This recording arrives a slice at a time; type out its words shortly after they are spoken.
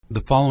The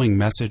following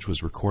message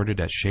was recorded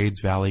at Shades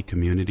Valley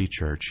Community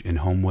Church in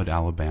Homewood,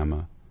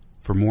 Alabama.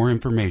 For more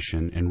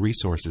information and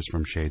resources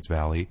from Shades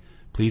Valley,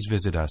 please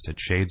visit us at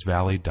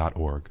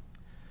shadesvalley.org.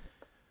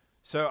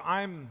 So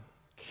I'm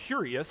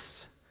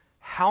curious,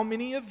 how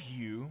many of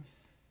you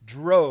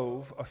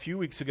drove a few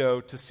weeks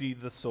ago to see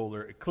the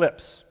solar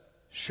eclipse?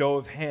 Show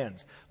of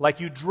hands.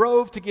 Like you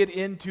drove to get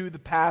into the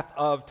path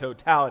of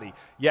totality.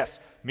 Yes,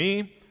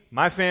 me,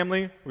 my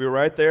family, we were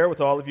right there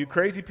with all of you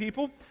crazy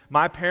people.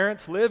 My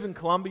parents live in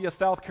Columbia,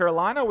 South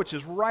Carolina, which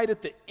is right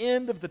at the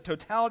end of the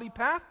totality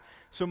path.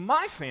 So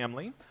my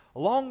family,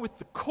 along with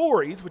the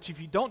Coreys, which if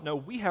you don't know,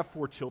 we have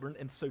 4 children,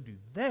 and so do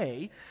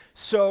they.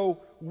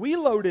 So we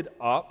loaded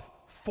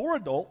up 4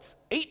 adults,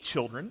 8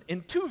 children,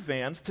 in 2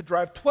 vans to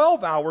drive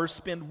 12 hours,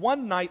 spend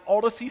 1 night,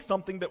 all to see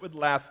something that would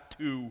last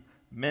 2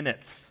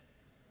 minutes.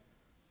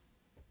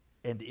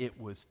 And it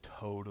was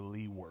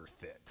totally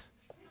worth it.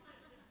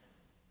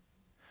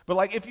 But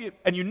like if you,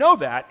 and you know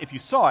that if you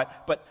saw it,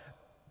 but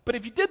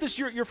if you did this,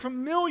 you're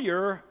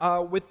familiar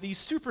with these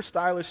super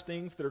stylish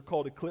things that are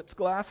called eclipse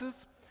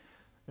glasses.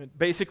 And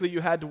basically, you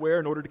had to wear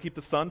in order to keep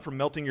the sun from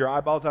melting your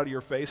eyeballs out of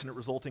your face and it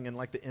resulting in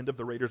like the end of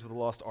the Raiders of the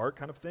Lost Ark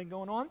kind of thing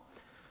going on.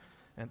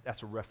 And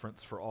that's a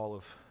reference for all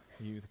of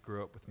you that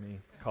grew up with me.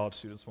 College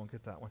students won't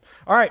get that one.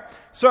 All right,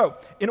 so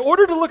in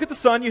order to look at the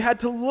sun, you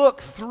had to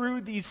look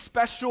through these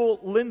special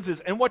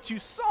lenses. And what you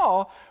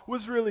saw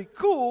was really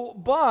cool,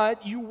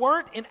 but you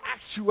weren't in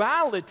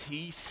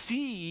actuality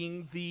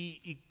seeing the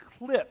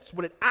eclipse,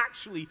 what it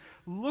actually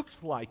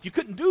looked like. You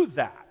couldn't do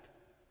that.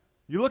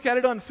 You look at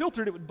it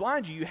unfiltered, it would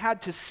blind you. You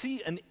had to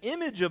see an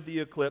image of the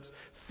eclipse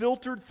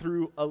filtered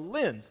through a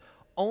lens.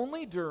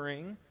 Only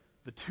during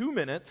the 2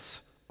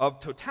 minutes of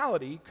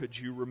totality could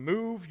you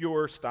remove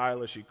your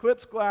stylish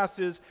eclipse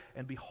glasses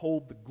and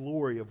behold the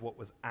glory of what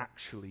was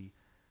actually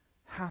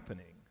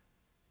happening.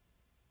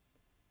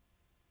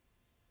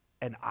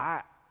 And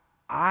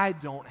I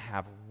don't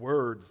have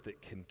words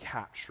that can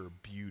capture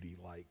beauty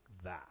like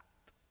that.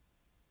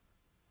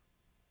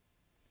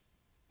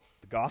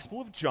 The Gospel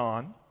of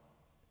John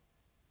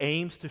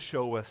aims to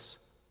show us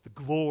the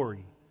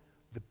glory,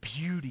 the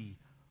beauty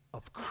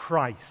of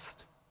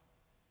Christ.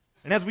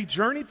 And as we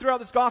journey throughout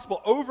this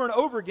gospel over and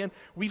over again,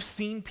 we've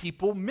seen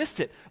people miss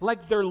it.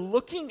 Like they're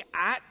looking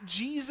at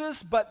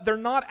Jesus, but they're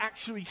not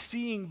actually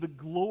seeing the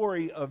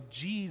glory of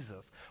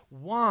Jesus.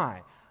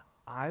 Why?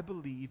 I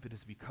believe it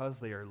is because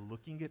they are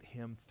looking at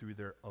him through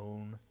their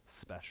own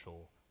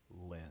special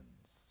lens.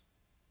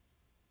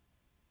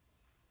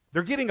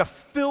 They're getting a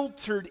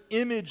filtered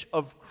image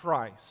of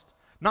Christ,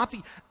 not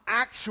the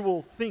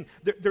actual thing.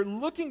 They're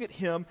looking at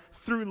him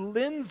through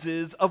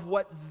lenses of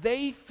what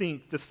they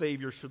think the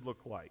Savior should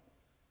look like.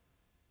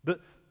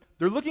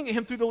 They're looking at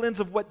him through the lens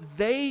of what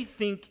they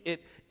think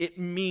it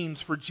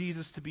means for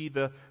Jesus to be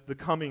the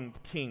coming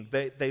king.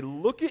 They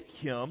look at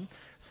him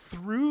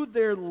through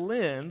their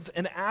lens,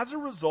 and as a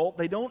result,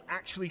 they don't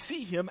actually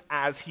see him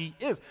as he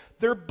is.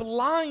 They're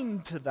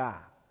blind to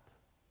that.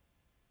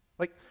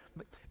 Like,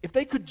 if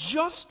they could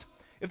just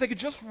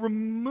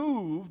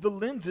remove the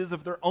lenses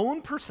of their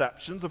own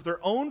perceptions, of their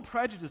own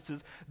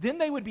prejudices, then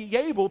they would be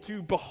able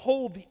to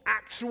behold the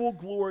actual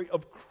glory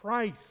of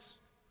Christ.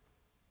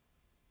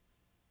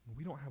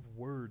 We don't have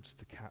words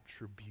to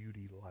capture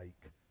beauty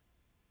like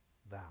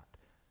that.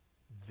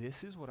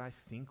 This is what I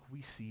think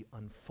we see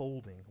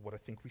unfolding, what I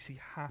think we see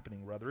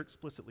happening rather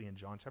explicitly in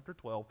John chapter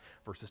 12,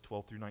 verses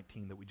 12 through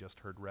 19 that we just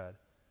heard read.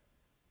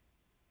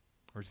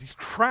 There's these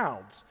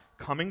crowds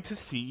coming to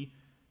see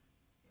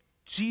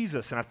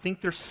Jesus, and I think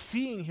they're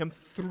seeing him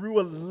through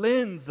a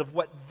lens of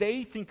what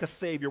they think a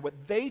Savior,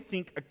 what they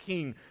think a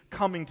King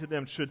coming to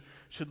them should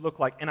look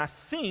like. And I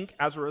think,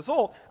 as a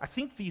result, I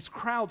think these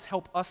crowds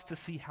help us to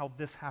see how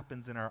this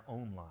happens in our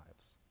own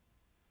lives.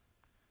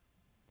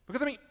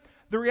 Because,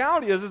 the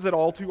reality is that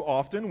all too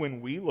often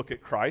when we look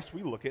at Christ,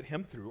 we look at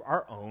him through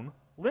our own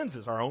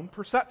lenses, our own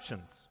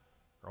perceptions,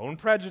 our own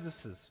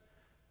prejudices.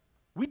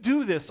 We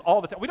do this all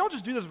the time. We don't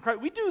just do this with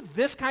Christ. We do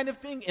this kind of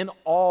thing in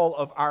all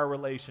of our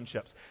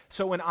relationships.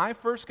 So when I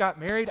first got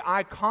married,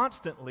 I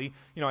constantly,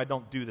 I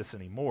don't do this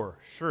anymore,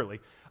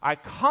 surely. I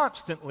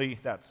constantly,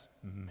 that's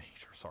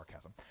major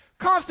sarcasm,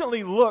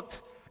 constantly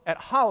looked at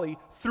Holly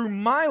through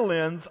my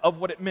lens of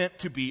what it meant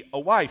to be a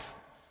wife.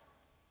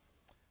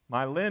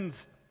 My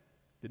lens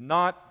did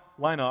not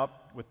line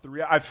up with the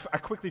reality. I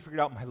quickly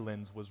figured out my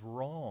lens was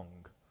wrong.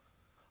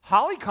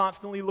 Holly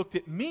constantly looked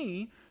at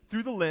me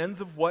through the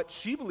lens of what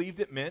she believed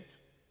it meant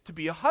to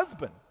be a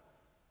husband.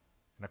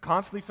 And I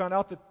constantly found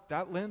out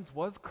that lens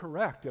was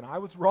correct, and I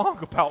was wrong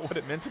about what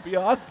it meant to be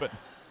a husband.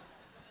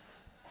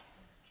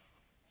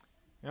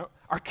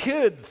 Our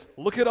kids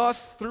look at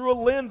us through a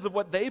lens of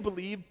what they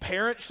believe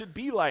parents should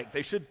be like.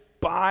 They should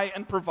buy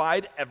and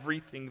provide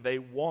everything they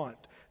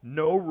want.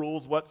 No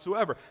rules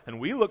whatsoever. And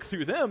we look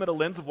through them at a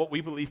lens of what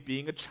we believe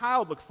being a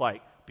child looks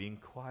like. Being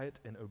quiet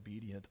and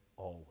obedient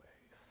always.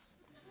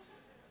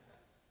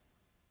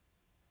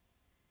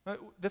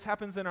 This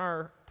happens in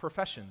our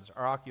professions,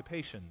 our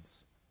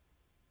occupations.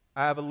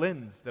 I have a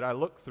lens that I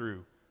look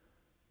through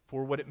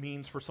for what it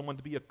means for someone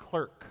to be a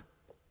clerk,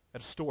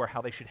 at a store,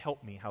 how they should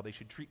help me, how they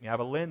should treat me. I have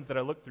a lens that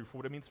I look through for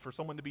what it means for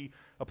someone to be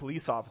a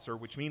police officer,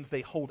 which means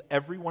they hold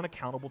everyone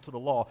accountable to the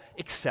law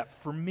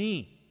except for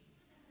me.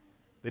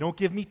 They don't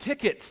give me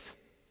tickets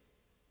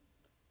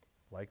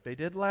like they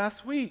did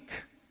last week,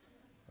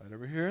 right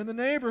over here in the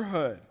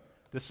neighborhood.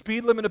 The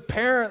speed limit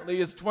apparently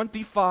is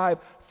 25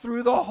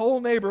 through the whole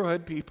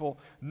neighborhood, people,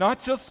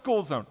 not just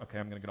school zone. Okay,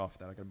 I'm going to get off of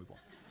that. I got to move on.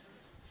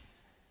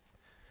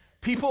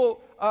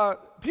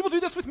 People do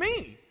this with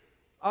me.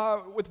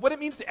 With what it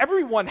means to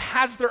everyone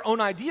has their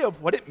own idea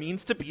of what it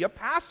means to be a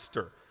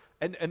pastor.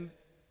 And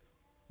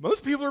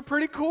most people are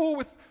pretty cool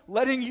with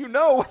letting you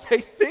know what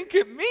they think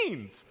it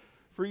means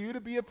for you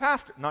to be a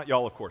pastor. Not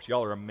y'all, of course.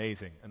 Y'all are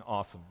amazing and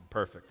awesome and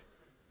perfect.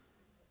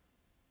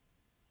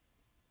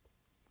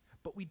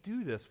 But we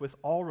do this with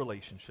all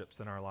relationships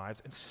in our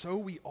lives, and so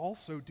we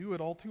also do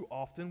it all too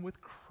often with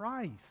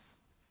Christ.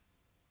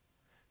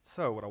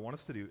 So what I want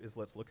us to do is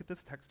let's look at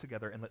this text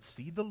together and let's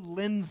see the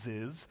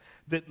lenses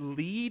that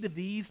lead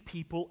these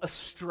people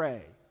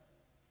astray.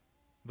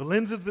 The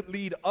lenses that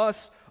lead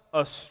us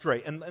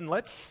astray. And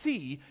let's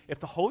see if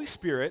the Holy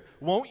Spirit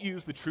won't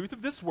use the truth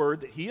of this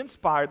word that he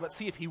inspired. Let's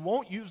see if he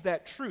won't use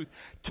that truth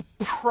to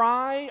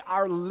pry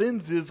our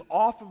lenses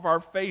off of our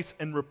face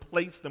and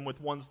replace them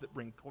with ones that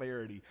bring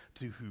clarity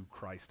to who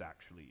Christ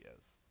actually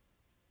is.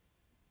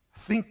 I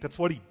think that's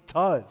what he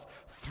does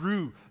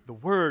through the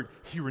word.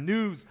 He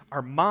renews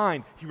our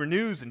mind. He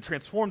renews and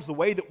transforms the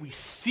way that we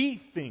see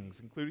things,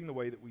 including the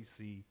way that we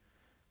see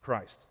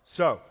Christ.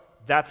 So,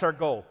 that's our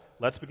goal.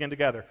 Let's begin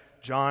together.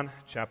 John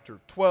chapter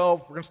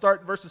 12. We're going to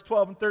start in verses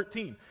 12 and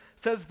 13. It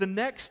says, the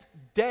next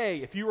day,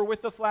 if you were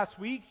with us last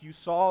week, you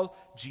saw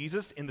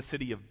Jesus in the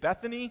city of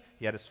Bethany.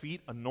 He had his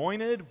feet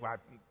anointed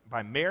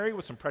by Mary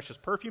with some precious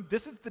perfume.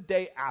 This is the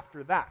day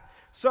after that.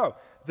 So,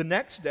 the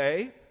next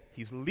day,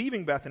 he's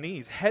leaving Bethany.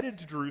 He's headed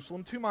to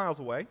Jerusalem, 2 miles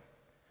away.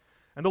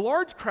 And the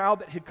large crowd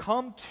that had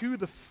come to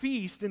the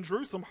feast in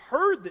Jerusalem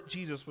heard that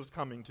Jesus was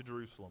coming to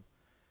Jerusalem.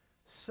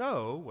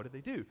 So, what did they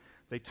do?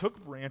 They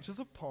took branches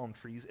of palm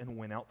trees and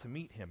went out to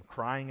meet him,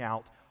 crying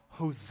out,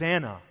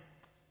 Hosanna.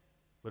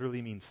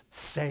 Literally means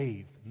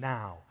save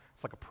now.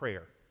 It's like a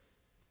prayer.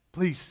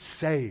 Please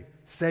save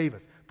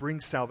us, bring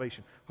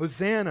salvation.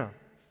 Hosanna.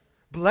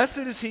 Blessed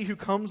is he who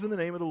comes in the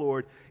name of the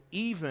Lord,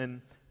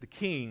 even the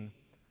King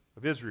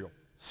of Israel.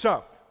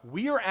 So,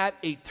 we are at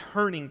a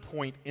turning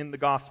point in the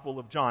Gospel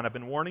of John. I've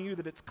been warning you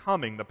that it's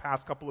coming. The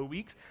past couple of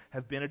weeks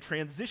have been a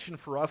transition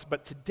for us,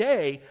 but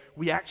today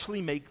we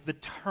actually make the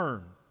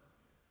turn.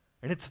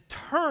 And it's a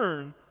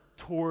turn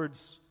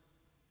towards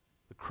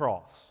the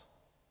cross.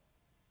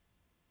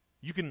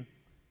 You can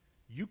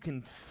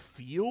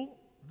feel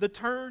the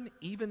turn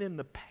even in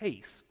the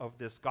pace of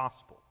this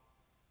gospel.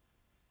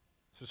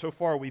 So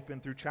far we've been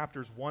through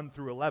chapters 1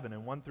 through 11,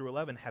 and 1 through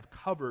 11 have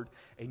covered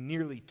a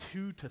nearly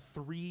 2 to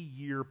 3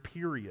 year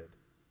period.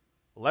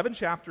 11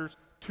 chapters,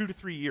 2 to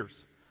 3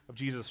 years of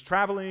Jesus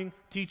traveling,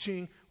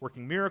 teaching,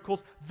 working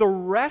miracles. The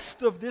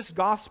rest of this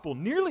gospel,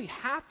 nearly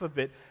half of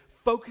it,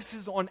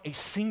 focuses on a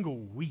single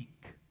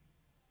week.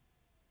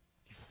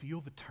 You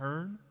feel the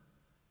turn,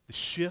 the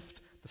shift,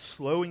 the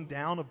slowing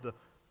down of the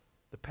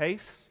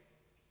pace?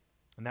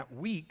 And that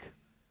week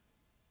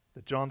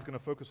that John's going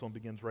to focus on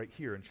begins right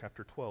here in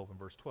chapter 12 and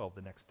verse 12.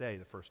 The next day,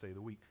 the first day of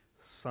the week,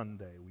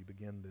 Sunday, we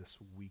begin this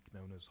week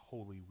known as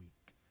Holy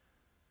Week.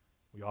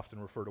 We often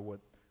refer to what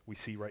we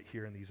see right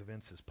here in these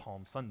events as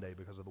Palm Sunday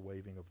because of the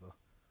waving of the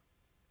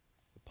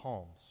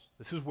palms.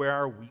 This is where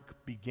our week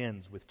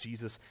begins, with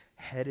Jesus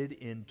headed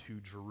into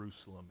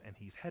Jerusalem, and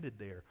he's headed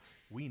there,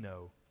 we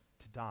know,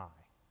 to die.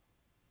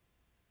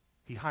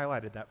 He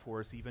highlighted that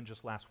for us even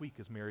just last week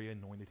as Mary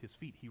anointed his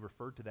feet. He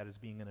referred to that as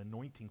being an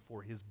anointing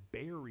for his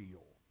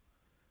burial.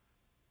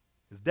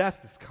 His death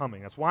is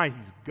coming. That's why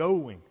he's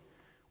going.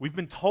 We've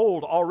been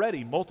told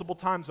already multiple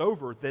times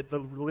over that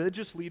the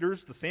religious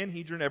leaders, the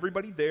Sanhedrin,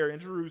 everybody there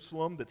in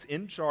Jerusalem that's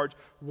in charge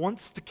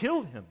wants to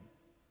kill him.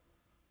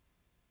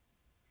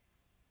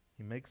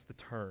 He makes the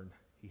turn.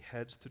 He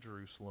heads to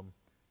Jerusalem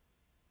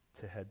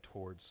to head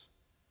towards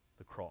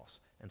the cross.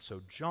 And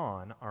so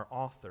John, our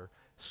author,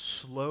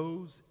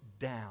 slows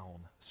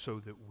down so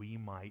that we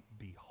might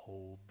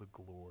behold the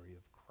glory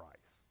of Christ.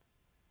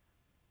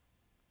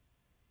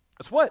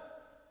 That's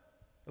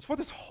what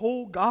this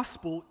whole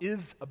gospel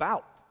is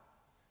about.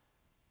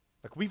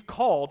 Like we've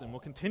called, and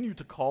we'll continue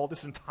to call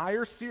this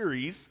entire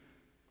series,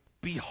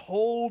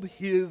 Behold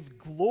His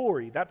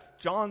Glory. That's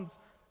John's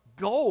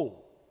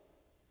goal.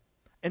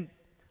 And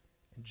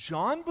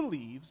John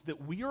believes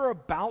that we are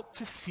about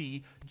to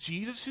see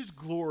Jesus'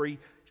 glory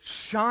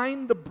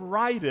shine the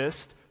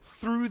brightest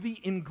through the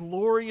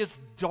inglorious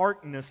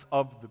darkness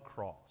of the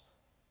cross.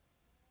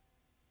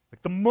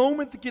 Like the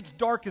moment that gets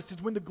darkest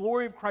is when the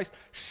glory of Christ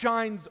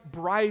shines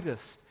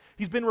brightest.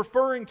 He's been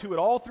referring to it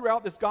all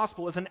throughout this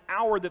gospel as an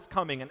hour that's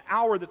coming, an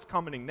hour that's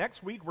coming.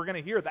 Next week we're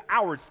going to hear the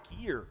hour's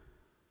here.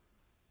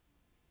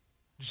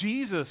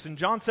 Jesus in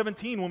John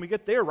 17, when we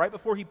get there, right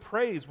before he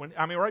prays,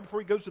 right before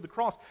he goes to the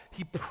cross,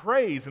 he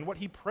prays, and what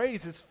he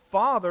prays is,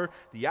 Father,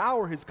 the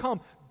hour has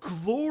come,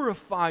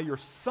 glorify your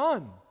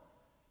Son.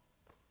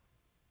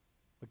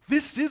 Like,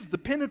 this is the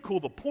pinnacle,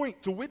 the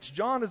point to which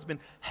John has been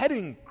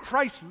heading.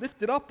 Christ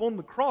lifted up on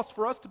the cross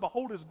for us to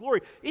behold his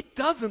glory. It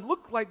doesn't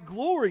look like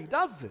glory,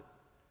 does it?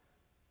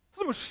 It's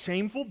the most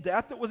shameful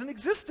death that was in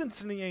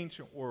existence in the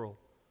ancient world,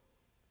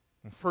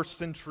 in first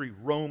century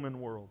Roman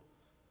world.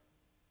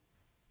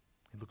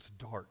 It looks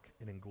dark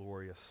and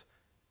inglorious.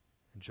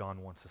 And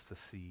John wants us to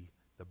see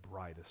the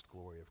brightest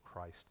glory of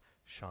Christ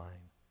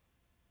shine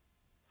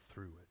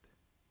through it.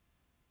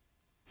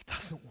 He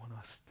doesn't want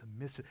us to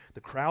miss it. The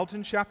crowds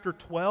in chapter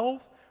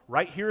 12,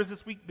 right here as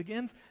this week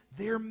begins,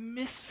 they're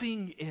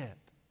missing it.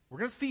 We're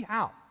going to see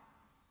how.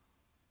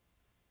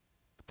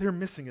 But they're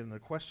missing it, and the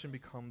question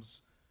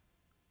becomes,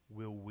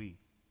 will we?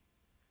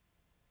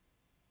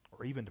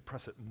 Or even to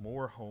press it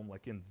more home,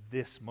 like in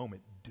this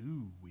moment,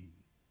 do we?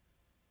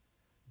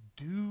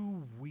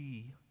 Do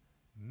we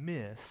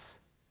miss,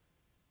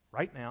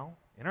 right now,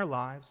 in our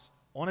lives,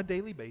 on a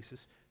daily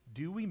basis,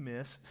 do we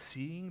miss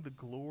seeing the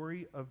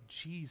glory of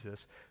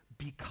Jesus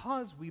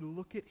because we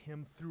look at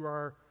him through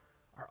our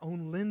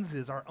own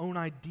lenses, our own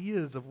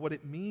ideas of what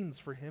it means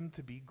for him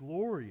to be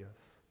glorious?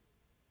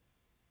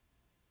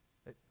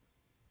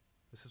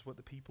 This is what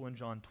the people in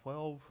John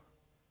 12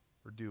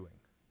 are doing.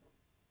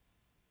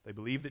 They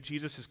believe that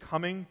Jesus is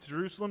coming to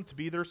Jerusalem to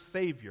be their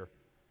Savior.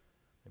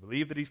 They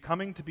believe that he's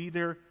coming to be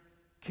their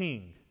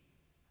King.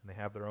 And they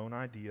have their own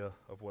idea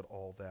of what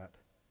all that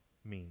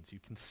means. You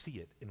can see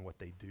it in what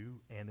they do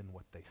and in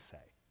what they say.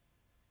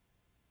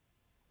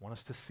 I want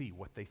us to see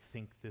what they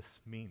think this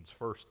means.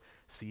 First,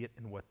 see it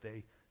in what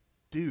they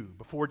do.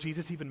 Before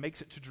Jesus even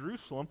makes it to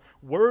Jerusalem,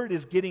 word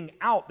is getting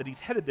out that he's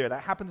headed there.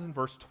 That happens in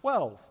verse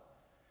 12.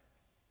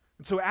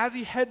 And so as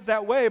he heads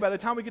that way, by the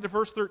time we get to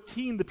verse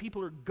 13, the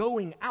people are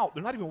going out.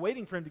 They're not even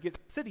waiting for him to get to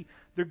the city.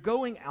 They're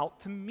going out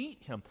to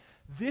meet him.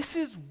 This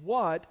is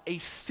what a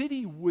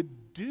city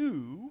would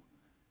do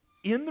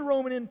in the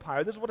Roman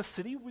Empire. This is what a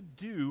city would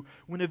do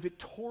when a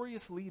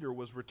victorious leader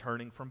was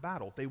returning from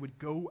battle. They would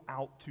go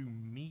out to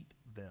meet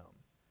them,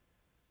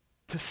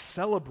 to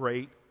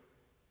celebrate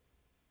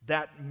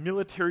that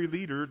military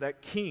leader,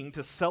 that king,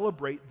 to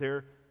celebrate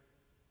their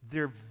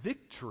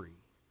victory.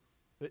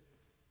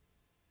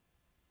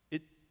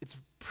 It's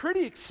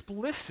pretty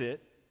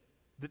explicit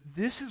that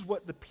this is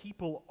what the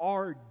people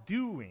are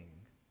doing.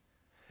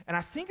 And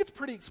I think it's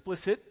pretty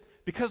explicit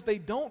because they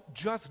don't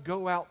just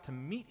go out to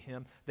meet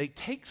him, they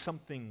take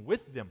something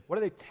with them. What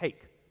do they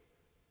take?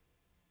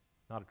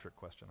 Not a trick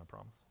question, I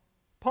promise.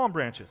 Palm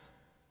branches.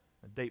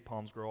 And date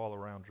palms grow all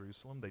around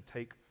Jerusalem. They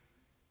take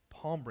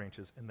palm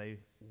branches and they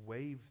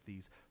wave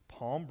these.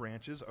 Palm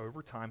branches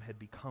over time had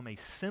become a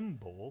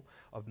symbol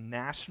of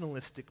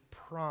nationalistic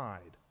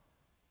pride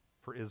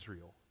for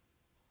Israel.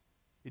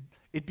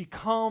 It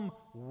become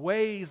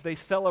ways they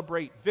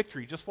celebrate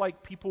victory, just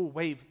like people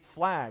wave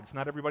flags.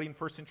 Not everybody in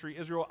first century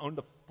Israel owned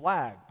a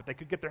flag, but they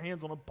could get their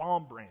hands on a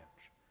palm branch.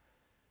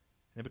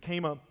 And it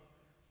became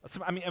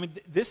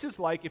this is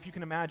like, if you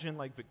can imagine,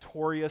 like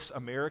victorious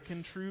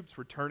American troops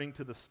returning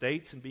to the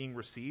States and being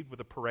received with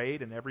a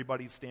parade and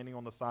everybody's standing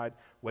on the side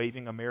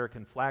waving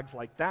American flags.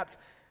 Like that's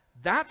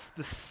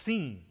the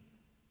scene.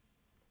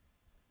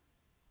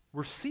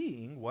 We're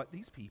seeing what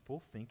these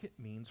people think it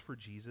means for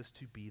Jesus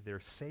to be their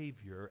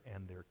Savior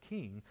and their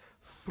King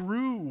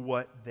through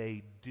what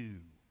they do.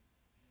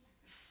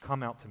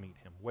 Come out to meet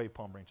him, wave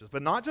palm branches.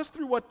 But not just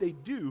through what they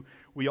do,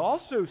 we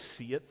also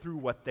see it through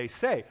what they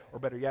say, or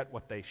better yet,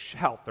 what they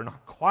shout. They're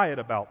not quiet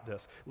about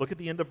this. Look at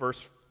the end of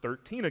verse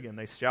 13 again.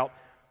 They shout,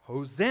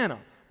 Hosanna,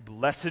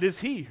 blessed is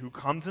he who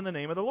comes in the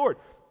name of the Lord,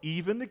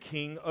 even the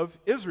King of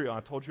Israel. I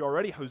told you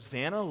already,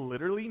 Hosanna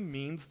literally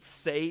means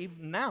save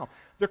now.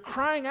 They're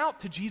crying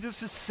out to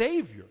Jesus as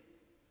Savior.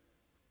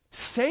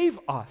 Save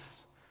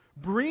us.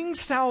 Bring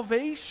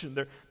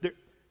salvation.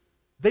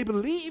 They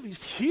believe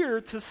he's here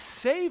to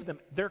save them.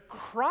 Their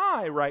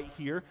cry right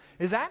here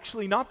is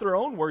actually not their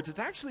own words. It's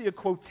actually a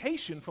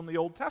quotation from the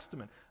Old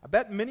Testament. I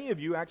bet many of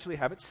you actually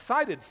have it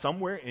cited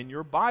somewhere in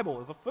your Bible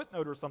as a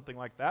footnote or something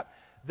like that.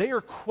 They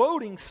are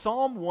quoting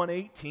Psalm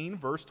 118,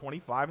 verse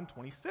 25 and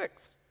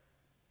 26.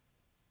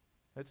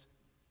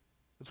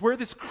 It's where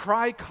this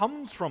cry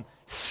comes from.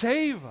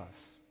 Save us.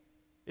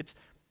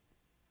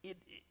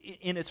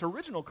 In its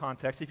original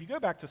context, if you go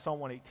back to Psalm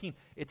 118,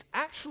 it's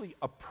actually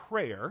a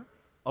prayer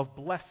of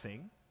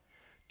blessing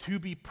to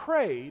be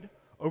prayed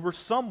over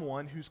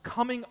someone who's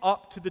coming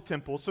up to the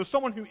temple. So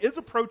someone who is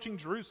approaching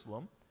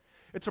Jerusalem,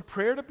 it's a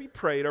prayer to be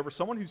prayed over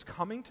someone who's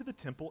coming to the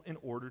temple in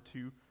order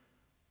to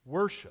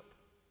worship.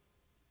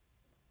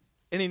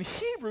 And in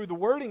Hebrew, the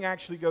wording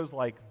actually goes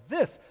like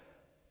this: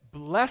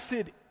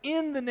 blessed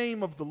in the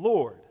name of the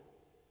Lord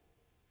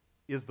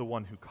is the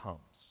one who comes.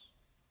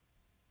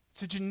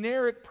 It's a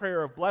generic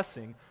prayer of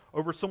blessing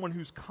over someone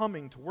who's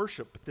coming to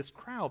worship. But this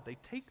crowd, they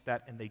take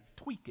that and they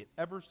tweak it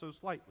ever so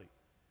slightly.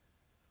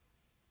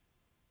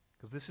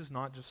 Because this is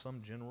not just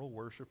some general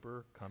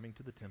worshiper coming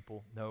to the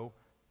temple. No,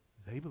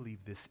 they believe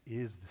this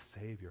is the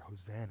Savior.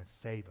 Hosanna,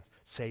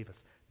 save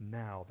us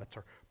now. That's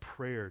our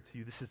prayer to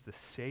you. This is the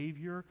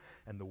Savior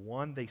and the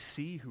one they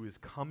see who is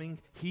coming.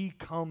 He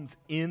comes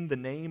in the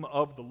name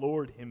of the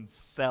Lord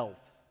himself.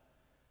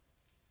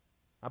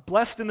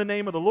 Blessed in the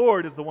name of the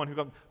Lord is the one who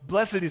comes.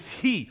 Blessed is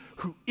he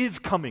who is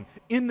coming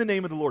in the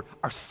name of the Lord,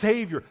 our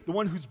Savior, the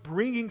one who's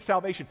bringing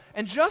salvation.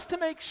 And just to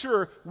make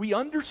sure we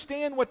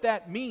understand what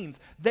that means,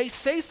 they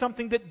say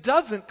something that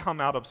doesn't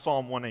come out of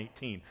Psalm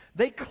 118.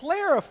 They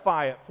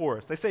clarify it for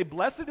us. They say,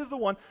 blessed is the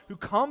one who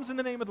comes in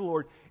the name of the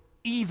Lord,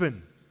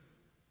 even,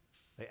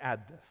 they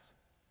add this,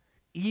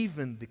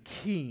 even the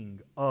King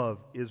of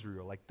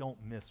Israel. Like,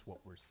 don't miss what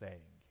we're saying.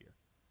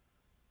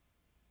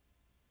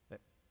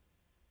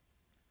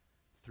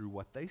 Through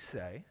what they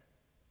say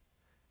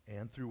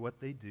and through what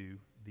they do,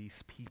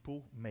 these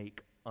people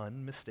make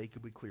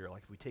unmistakably clear.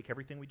 Like if we take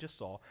everything we just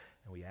saw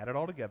and we add it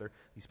all together,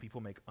 these people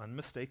make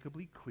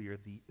unmistakably clear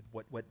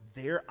what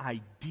their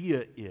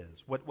idea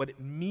is, what it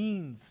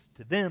means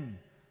to them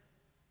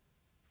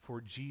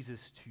for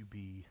Jesus to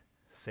be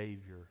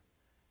Savior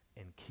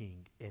and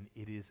King. And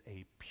it is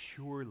a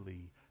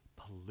purely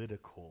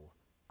political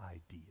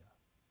idea.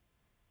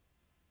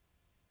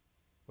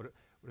 What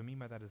I mean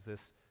by that is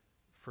this.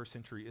 First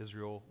century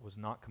Israel was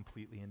not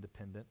completely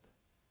independent.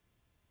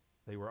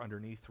 They were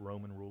underneath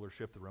Roman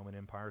rulership. The Roman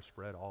Empire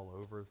spread all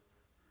over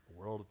the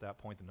world at that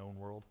point, the known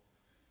world.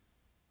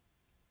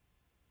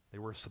 They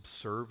were a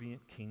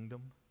subservient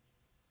kingdom.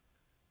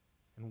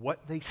 And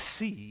what they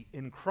see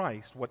in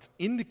Christ, what's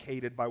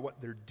indicated by what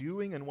they're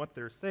doing and what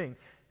they're saying,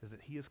 is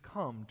that he has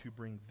come to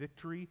bring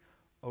victory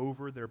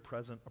over their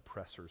present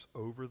oppressors,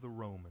 over the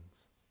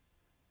Romans.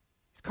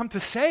 He's come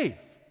to save,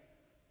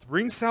 to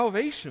bring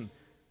salvation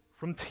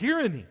from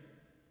tyranny,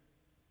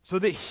 so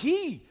that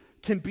he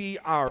can be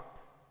our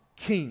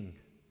king.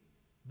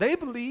 They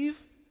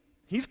believe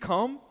he's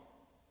come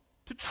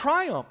to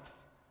triumph.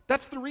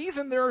 That's the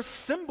reason there are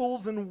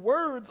symbols and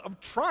words of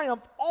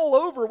triumph all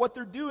over what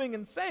they're doing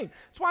and saying.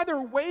 That's why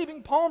they're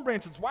waving palm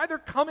branches, why they're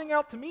coming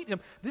out to meet him.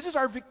 This is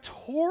our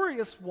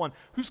victorious one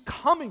who's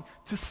coming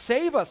to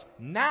save us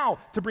now,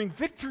 to bring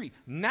victory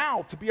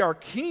now, to be our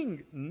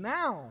king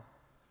now.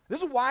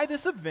 This is why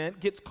this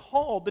event gets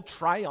called the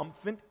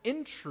triumphant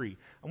entry.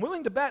 I'm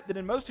willing to bet that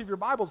in most of your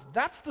Bibles,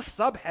 that's the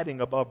subheading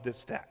above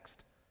this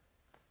text.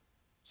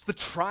 It's the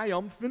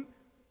triumphant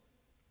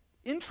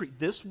entry.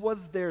 This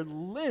was their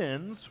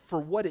lens for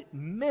what it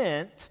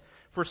meant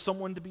for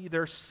someone to be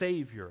their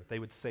Savior. They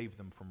would save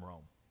them from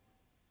Rome.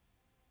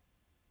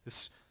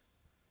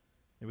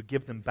 It would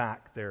give them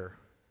back their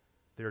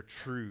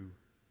true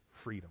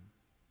freedom.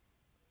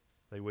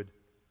 They would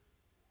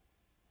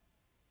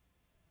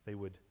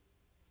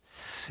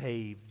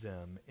save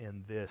them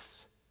in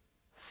this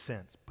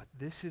sense. But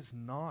this is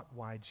not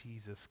why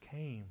Jesus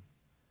came.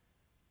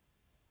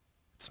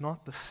 It's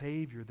not the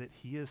Savior that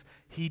he is.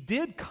 He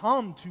did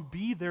come to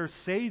be their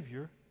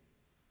Savior.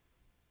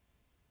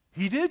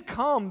 He did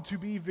come to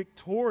be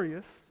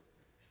victorious.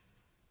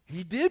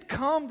 He did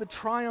come to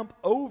triumph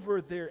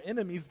over their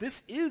enemies.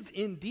 This is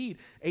indeed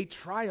a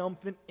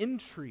triumphant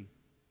entry.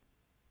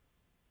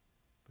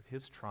 But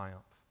his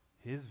triumph,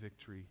 his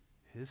victory,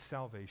 his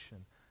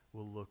salvation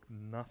will look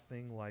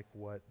nothing like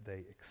what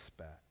they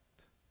expect.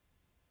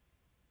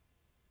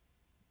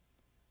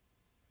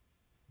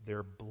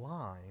 They're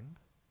blind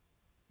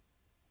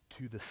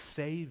to the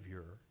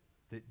Savior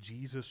that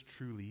Jesus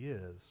truly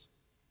is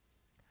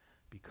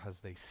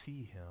because they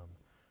see him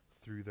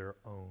through their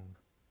own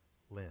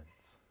lens.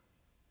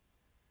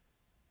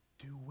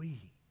 Do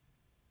we?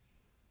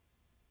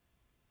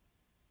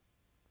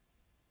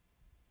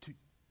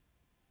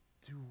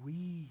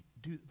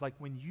 Like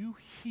when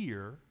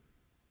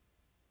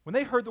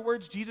they heard the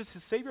words Jesus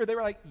is Savior, they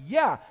were like,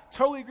 yeah,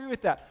 totally agree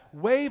with that.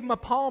 Wave my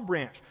palm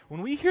branch.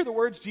 When we hear the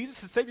words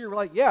Jesus is Savior, we're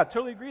like, yeah,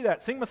 totally agree with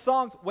that. Sing my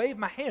songs, wave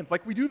my hands.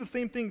 Like we do the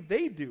same thing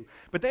they do.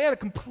 But they had a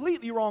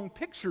completely wrong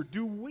picture.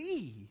 Do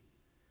we?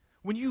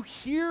 When you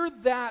hear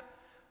that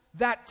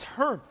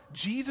term,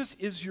 Jesus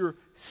is your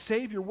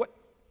Savior,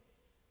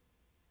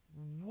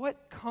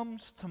 what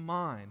comes to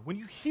mind? When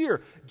you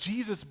hear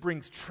Jesus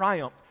brings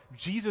triumph,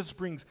 Jesus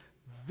brings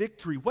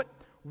victory,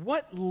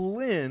 what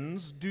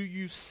lens do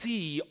you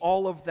see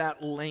all of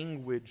that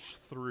language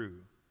through?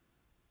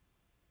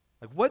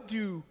 Like, what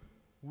do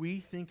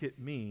we think it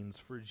means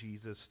for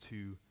Jesus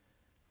to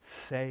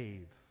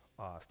save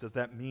us? Does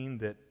that mean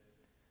that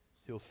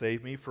he'll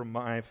save me from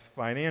my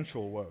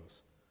financial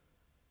woes?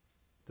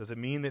 Does it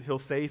mean that he'll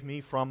save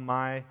me from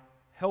my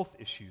health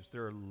issues?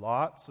 There are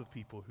lots of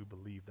people who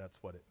believe that's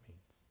what it means.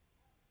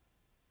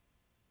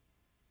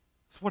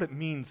 It's what it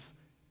means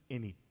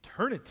in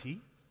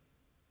eternity.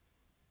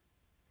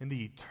 In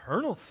the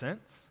eternal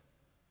sense,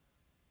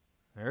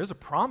 there is a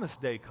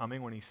promised day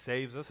coming when he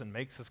saves us and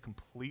makes us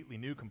completely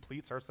new,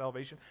 completes our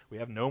salvation. We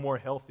have no more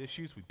health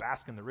issues. We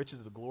bask in the riches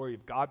of the glory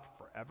of God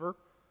forever.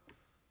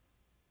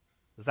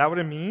 Is that what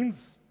it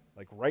means?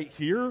 Like right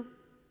here,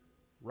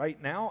 right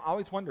now? I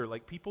always wonder,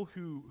 like people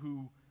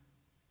who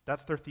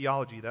that's their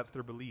theology, that's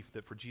their belief,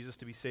 that for Jesus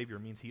to be Savior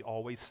means he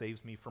always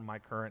saves me from my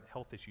current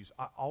health issues.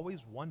 I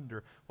always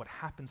wonder what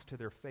happens to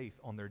their faith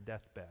on their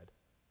deathbed.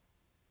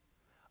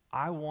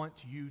 I want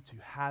you to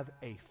have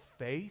a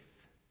faith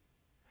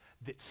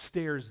that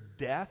stares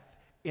death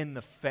in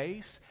the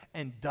face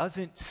and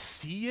doesn't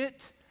see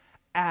it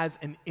as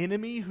an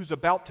enemy who's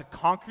about to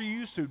conquer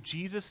you, so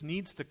Jesus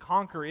needs to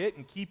conquer it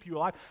and keep you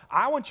alive.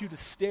 I want you to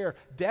stare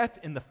death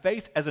in the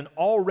face as an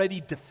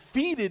already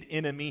defeated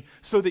enemy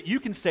so that you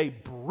can say,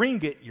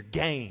 bring it, your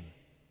game.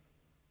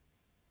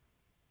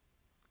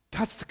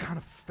 That's the kind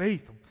of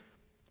faith I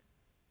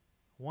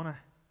want to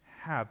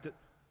have.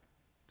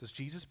 Does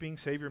Jesus being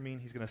Savior mean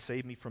He's going to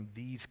save me from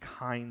these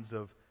kinds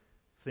of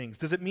things?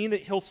 Does it mean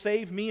that He'll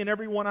save me and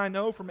everyone I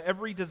know from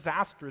every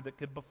disaster that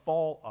could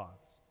befall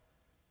us?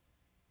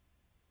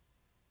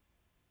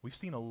 We've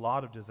seen a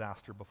lot of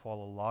disaster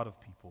befall a lot of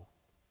people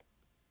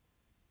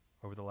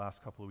over the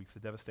last couple of weeks. The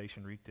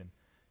devastation wreaked in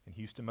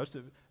Houston. Most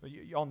of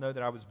y'all know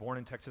that I was born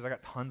in Texas. I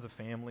got tons of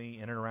family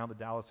in and around the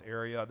Dallas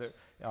area.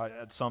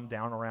 Some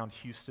down around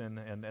Houston,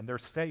 and they're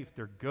safe.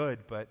 They're good,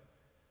 but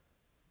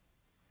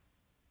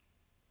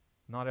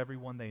not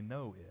everyone they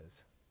know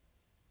is.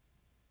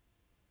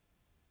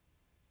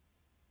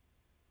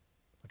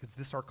 Like, is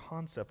this our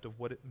concept of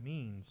what it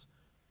means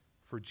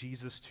for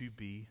Jesus to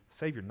be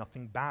Savior?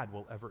 Nothing bad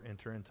will ever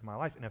enter into my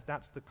life. And if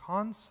that's the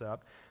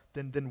concept,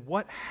 then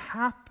what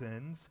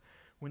happens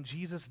when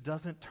Jesus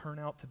doesn't turn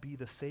out to be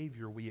the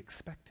Savior we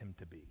expect Him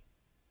to be?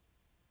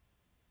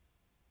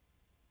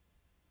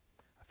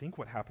 I think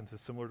what happens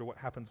is similar to what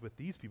happens with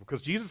these people,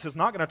 because Jesus is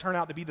not going to turn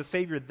out to be the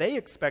Savior they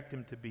expect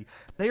Him to be.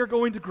 They are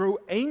going to grow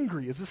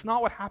angry. Is this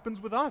not what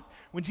happens with us?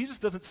 When Jesus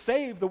doesn't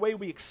save the way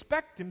we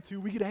expect Him to,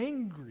 we get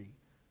angry.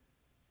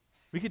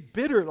 We get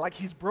bitter, like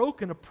He's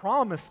broken a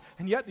promise,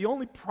 and yet the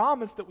only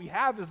promise that we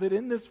have is that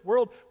in this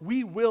world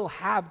we will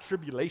have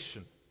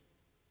tribulation.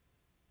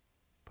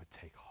 But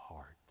take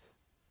heart,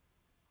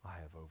 I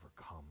have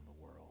overcome the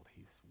world.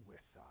 He's with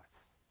us.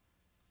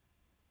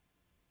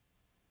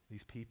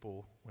 These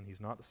people, when He's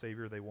not the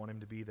Savior they want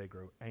Him to be, they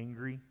grow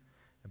angry,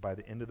 and by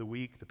the end of the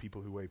week, the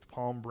people who waved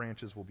palm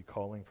branches will be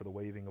calling for the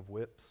waving of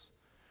whips.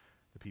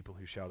 The people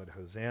who shouted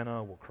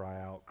Hosanna will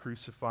cry out,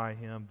 crucify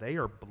Him. They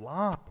are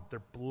blind.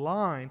 They're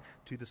blind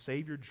to the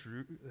Savior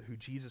who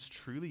Jesus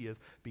truly is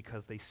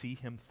because they see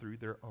Him through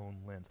their own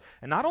lens.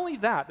 And not only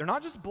that, they're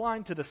not just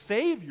blind to the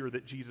Savior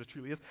that Jesus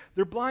truly is,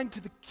 they're blind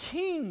to the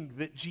King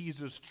that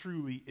Jesus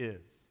truly is.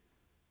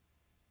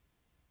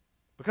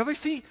 Because they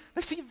see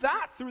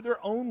that through their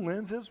own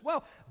lens as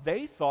well.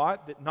 They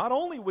thought that not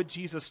only would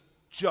Jesus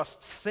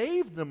just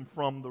save them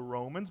from the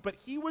Romans, but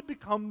He would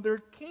become their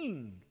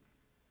king.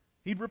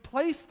 He'd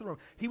replace the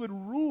Romans. He would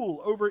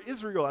rule over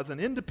Israel as an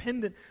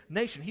independent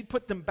nation. He'd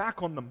put them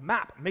back on the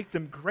map, make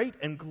them great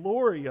and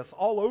glorious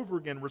all over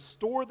again,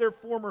 restore their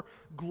former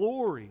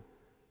glory.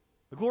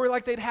 The glory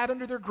like they'd had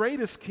under their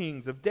greatest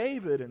kings of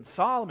David and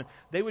Solomon.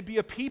 They would be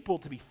a people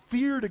to be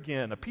feared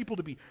again, a people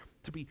to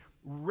be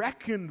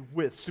reckoned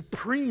with,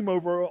 supreme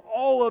over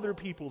all other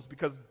peoples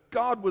because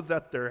God was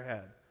at their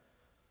head.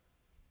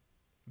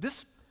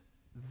 This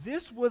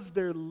was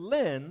their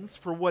lens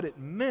for what it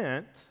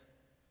meant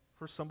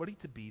for somebody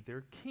to be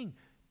their king.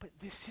 But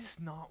this is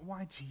not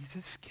why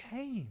Jesus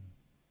came.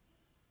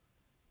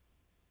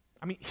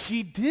 I mean,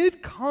 He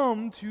did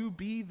come to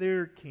be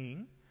their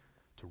king,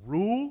 to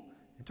rule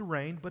and to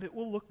reign, but it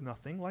will look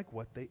nothing like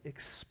what they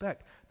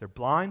expect. They're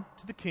blind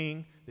to the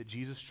king that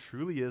Jesus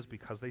truly is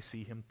because they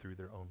see Him through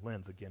their own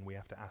lens. Again, we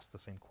have to ask the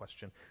same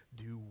question.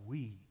 Do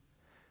we?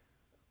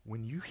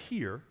 When you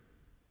hear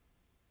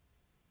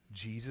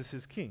Jesus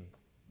is king,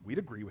 we'd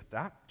agree with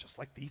that, just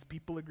like these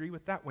people agree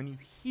with that. When you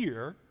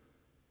hear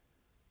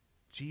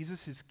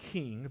Jesus is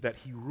king, that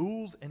He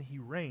rules and He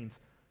reigns,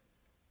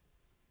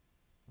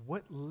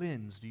 what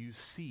lens do you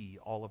see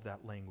all of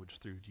that language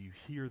through? Do you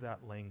hear that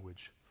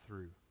language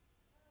through?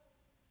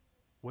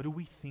 What do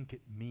we think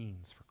it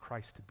means for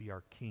Christ to be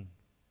our king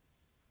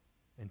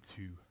and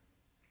to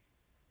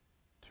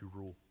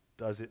rule?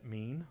 Does it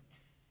mean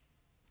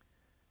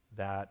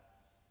that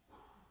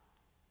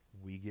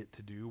we get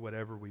to do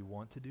whatever we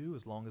want to do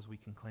as long as we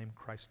can claim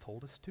Christ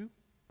told us to?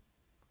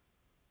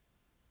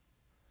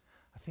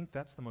 I think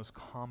that's the most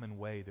common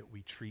way that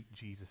we treat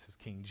Jesus as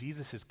king.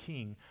 Jesus as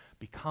king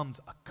becomes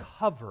a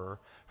cover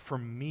for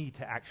me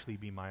to actually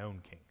be my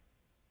own king.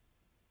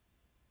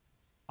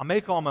 I'll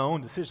make all my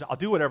own decisions. I'll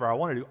do whatever I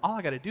want to do. All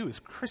I got to do is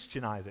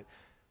Christianize it.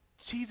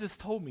 Jesus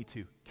told me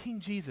to. King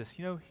Jesus,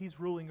 He's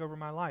ruling over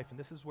my life, and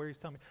this is where He's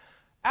telling me.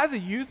 As a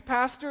youth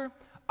pastor,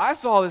 I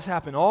saw this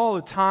happen all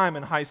the time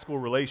in high school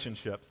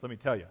relationships, let me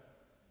tell you.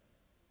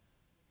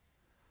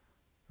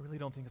 I really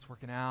don't think it's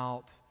working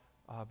out.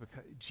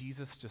 Because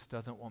Jesus just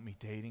doesn't want me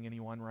dating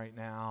anyone right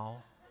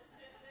now.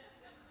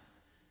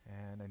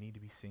 And I need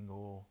to be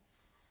single.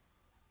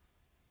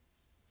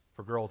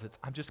 For girls,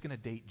 I'm just going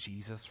to date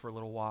Jesus for a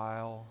little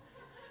while.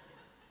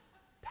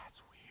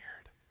 That's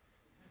weird.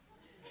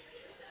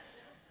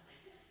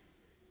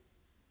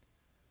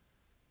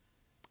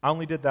 I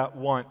only did that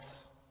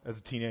once as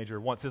a teenager.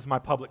 Once. This is my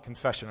public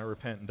confession. I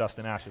repent in dust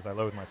and ashes. I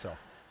loathe myself.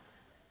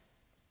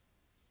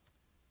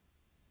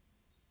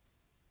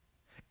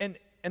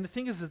 And the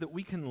thing is that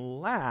we can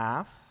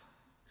laugh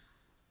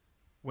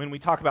when we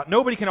talk about,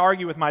 nobody can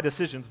argue with my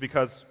decisions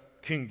because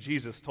King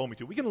Jesus told me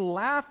to. We can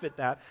laugh at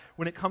that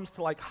when it comes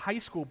to like high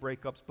school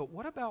breakups, but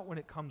what about when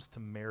it comes to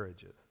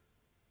marriages?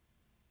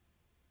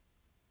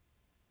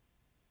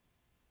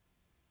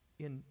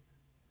 in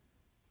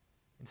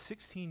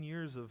 16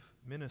 years of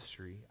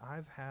ministry,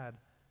 I've had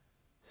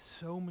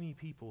so many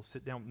people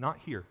sit down, not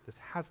here, this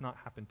has not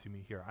happened to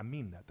me here, I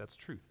mean that, that's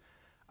truth.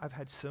 I've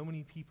had so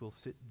many people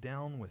sit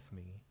down with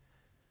me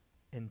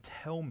and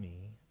tell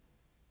me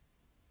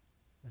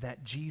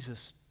that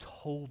Jesus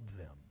told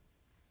them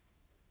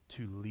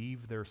to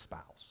leave their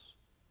spouse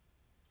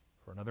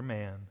for another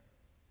man,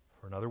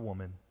 for another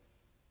woman.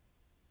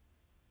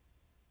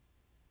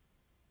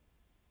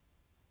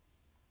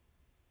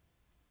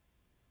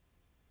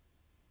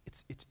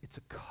 It's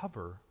a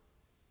cover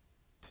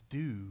to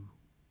do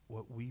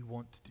what we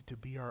want to do, to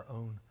be our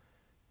own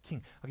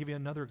king. I'll give you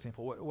another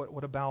example.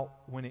 What about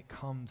when it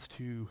comes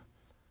to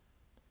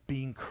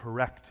being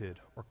corrected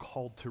or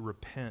called to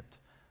repent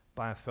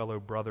by a fellow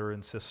brother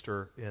and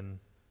sister in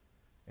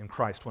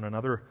Christ? When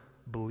another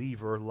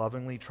believer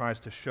lovingly tries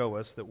to show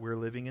us that we're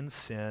living in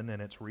sin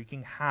and it's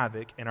wreaking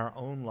havoc in our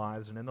own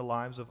lives and in the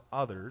lives of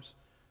others.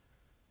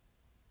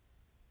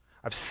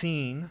 I've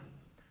seen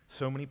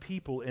so many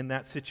people in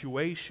that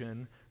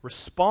situation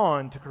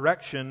respond to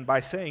correction by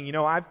saying,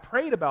 I've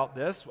prayed about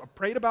this, I've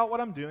prayed about what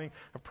I'm doing,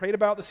 I've prayed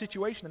about the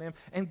situation that I am,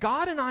 and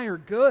God and I are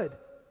good.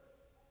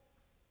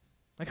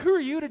 Like, who are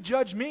you to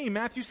judge me?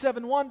 Matthew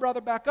 7:1, brother,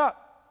 back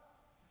up.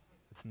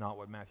 It's not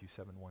what Matthew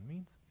 7:1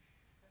 means.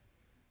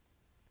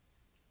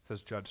 It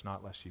says, judge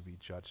not lest you be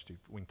judged.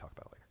 We can talk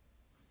about it later.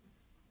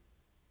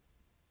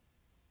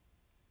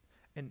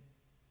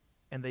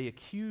 And they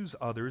accuse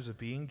others of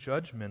being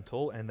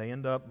judgmental, and they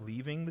end up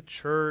leaving the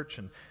church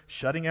and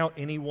shutting out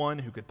anyone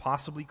who could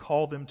possibly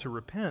call them to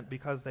repent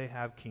because they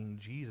have King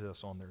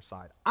Jesus on their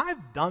side.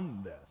 I've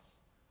done this.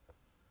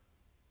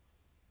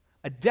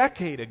 A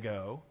decade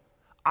ago,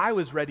 I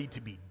was ready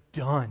to be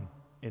done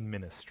in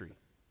ministry.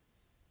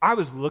 I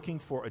was looking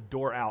for a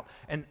door out.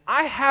 And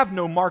I have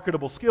no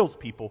marketable skills,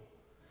 people.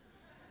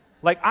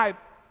 Like,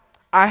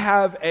 I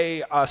have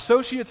a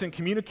associate's in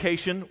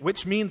communication,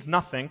 which means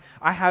nothing.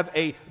 I have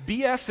a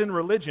BS in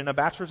religion, a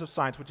bachelor's of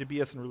science, which a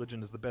BS in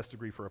religion is the best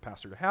degree for a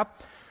pastor to have.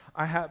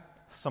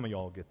 Some of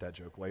y'all will get that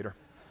joke later.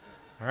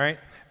 All right?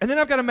 And then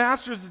I've got a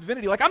master's of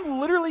divinity. Like, I'm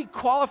literally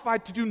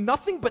qualified to do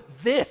nothing but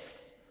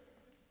this.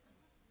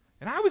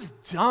 And I was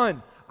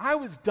done.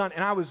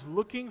 And I was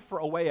looking for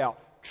a way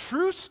out.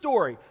 True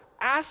story.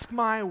 Ask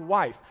my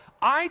wife.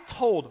 I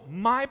told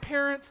my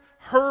parents,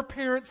 her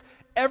parents,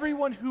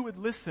 everyone who would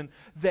listen,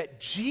 that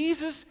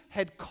Jesus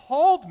had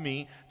called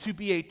me to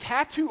be a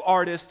tattoo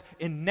artist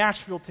in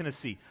Nashville,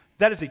 Tennessee.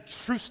 That is a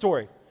true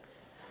story.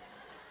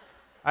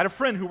 I had a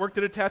friend who worked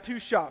at a tattoo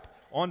shop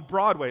on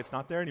Broadway. It's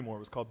not there anymore.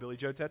 It was called Billy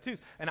Joe Tattoos.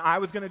 And I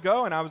was going to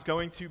go, and I was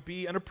going to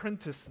be an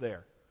apprentice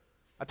there.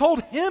 I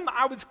told him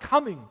I was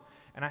coming.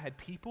 And I had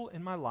people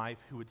in my life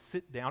who would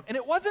sit down, and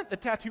it wasn't the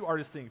tattoo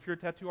artist thing. If you're a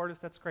tattoo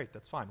artist, that's great,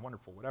 that's fine,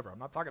 wonderful, whatever. I'm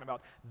not talking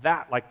about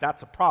that like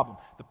that's a problem.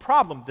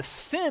 The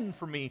sin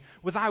for me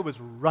was I was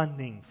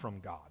running from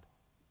God.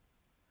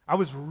 I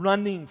was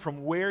running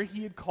from where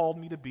He had called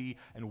me to be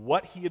and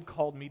what He had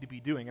called me to be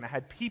doing. And I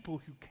had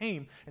people who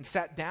came and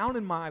sat down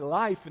in my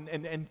life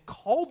and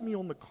called me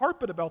on the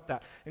carpet about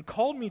that and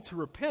called me to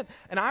repent.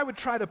 And I would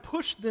try to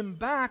push them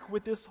back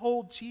with this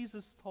whole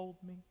Jesus told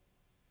me.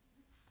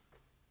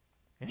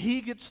 And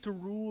He gets to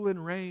rule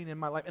and reign in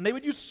my life. And they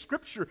would use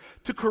Scripture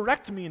to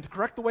correct me and to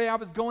correct the way I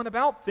was going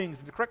about things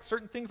and to correct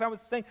certain things I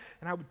was saying.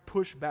 And I would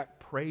push back.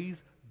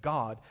 Praise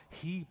God.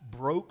 He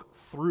broke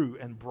through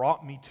and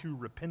brought me to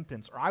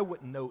repentance, or I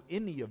wouldn't know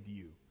any of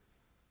you.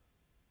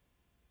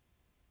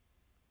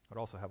 I'd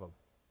also have a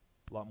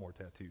lot more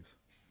tattoos.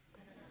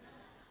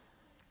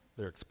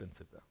 They're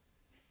expensive, though.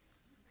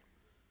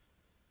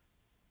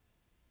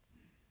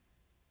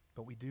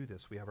 But we do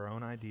this. We have our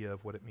own idea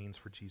of what it means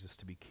for Jesus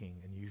to be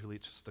king, and usually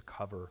it's just a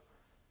cover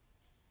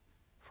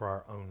for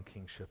our own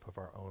kingship of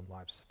our own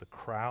lives. The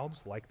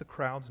crowds, like the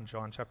crowds in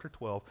John chapter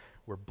 12,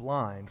 were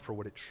blind for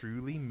what it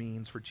truly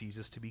means for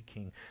Jesus to be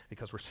king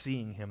because we're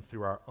seeing Him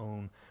through our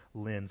own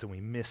lens, and we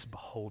miss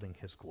beholding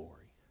His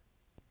glory.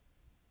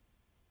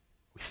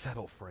 We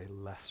settle for a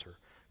lesser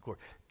glory.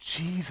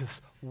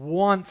 Jesus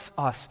wants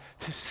us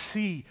to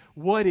see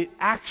what it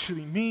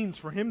actually means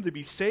for Him to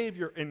be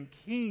Savior and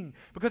King,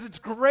 because it's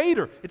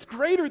greater. It's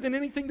greater than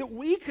anything that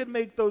we could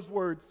make those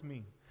words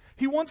mean.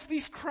 He wants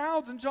these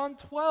crowds in John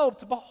 12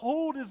 to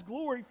behold His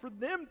glory, for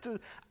them to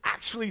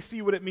actually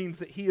see what it means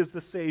that He is the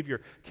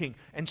Savior, King.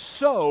 And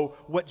so,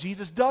 what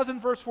Jesus does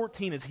in verse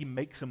 14 is He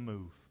makes a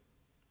move.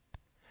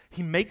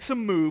 He makes a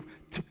move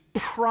to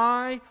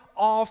pry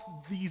off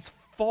these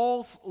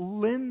false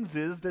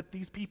lenses that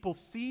these people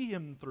see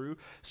Him through,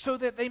 so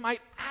that they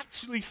might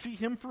actually see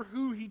Him for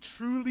who He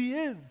truly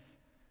is.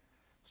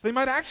 So they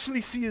might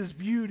actually see His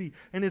beauty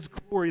and His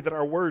glory that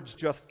our words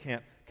just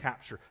can't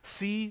capture.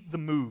 See the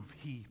move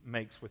He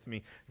makes with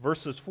me.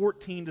 Verses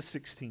 14 to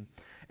 16.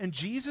 And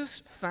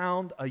Jesus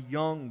found a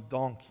young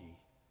donkey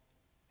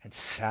and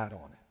sat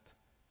on it,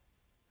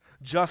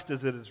 just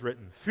as it is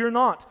written, "Fear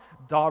not,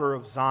 daughter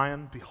of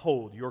Zion,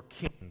 behold your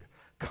king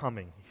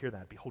coming." You hear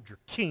that? Behold your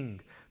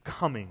king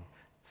coming,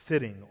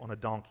 sitting on a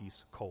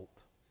donkey's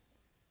colt.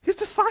 His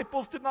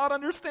disciples did not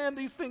understand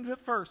these things at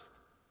first.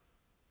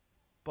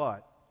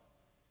 But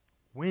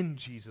when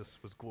Jesus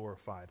was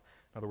glorified,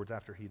 in other words,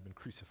 after he had been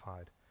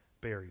crucified,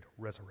 buried,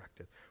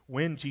 resurrected,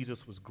 when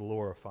Jesus was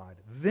glorified,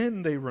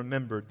 then they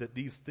remembered that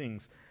these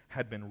things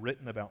had been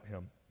written about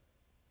him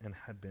and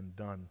had been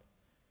done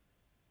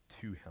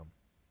to him.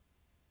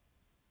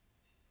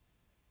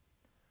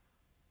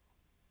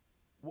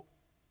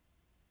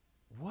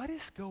 What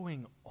is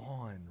going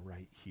on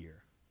right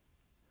here?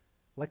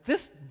 Like,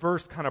 this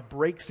verse kind of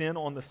breaks in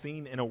on the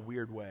scene in a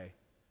weird way.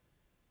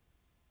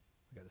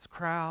 We got this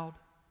crowd.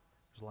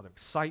 There's a lot of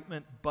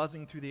excitement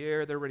buzzing through the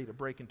air. They're ready to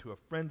break into a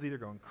frenzy. They're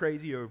going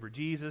crazy over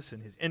Jesus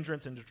and his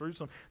entrance into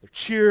Jerusalem. They're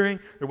cheering.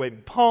 They're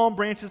waving palm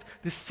branches.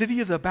 This city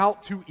is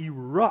about to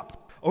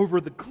erupt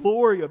over the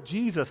glory of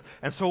Jesus.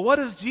 And so what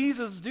does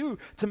Jesus do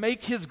to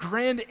make his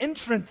grand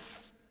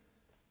entrance?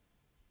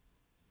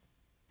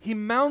 He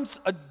mounts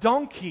a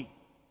donkey.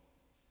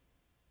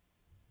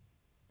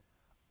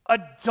 A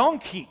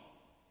donkey.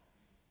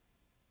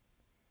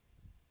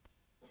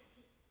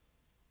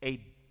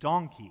 A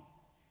donkey.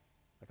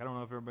 Like, I don't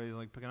know if everybody's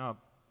like picking up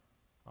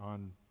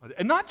on,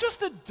 and not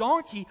just a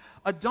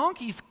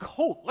donkey's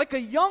colt, like a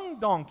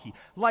young donkey,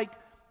 like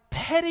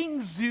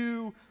petting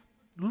zoo,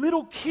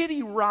 little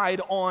kiddie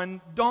ride on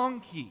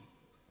donkey.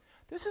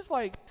 This is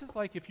like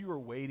if you were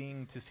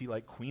waiting to see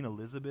like Queen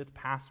Elizabeth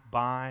pass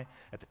by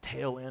at the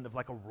tail end of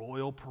like a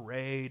royal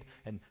parade,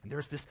 and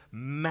there's this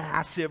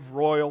massive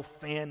royal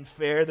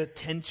fanfare, the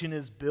tension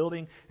is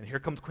building, and here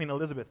comes Queen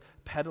Elizabeth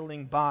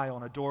pedaling by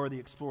on a Dora the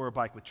Explorer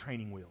bike with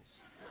training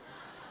wheels.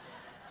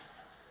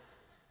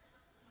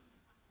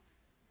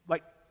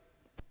 Like,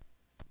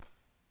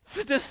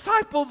 the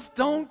disciples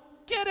don't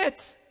get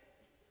it.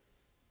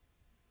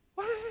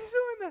 Why is he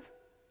doing this?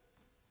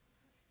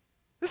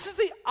 This is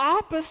the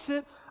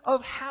opposite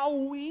of how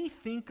we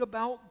think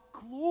about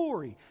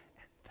glory.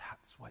 And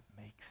that's what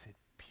makes it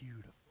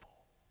beautiful.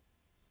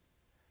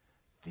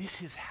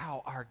 This is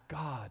how our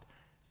God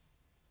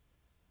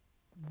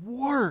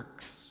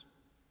works.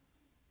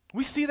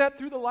 We see that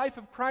through the life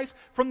of Christ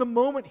from the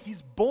moment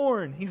he's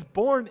born. He's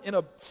born in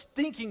a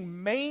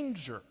stinking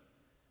manger.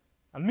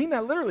 I mean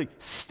that literally,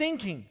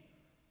 stinking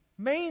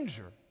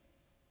manger.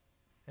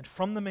 And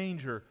from the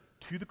manger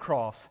to the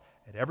cross,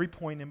 at every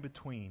point in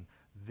between,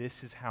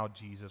 this is how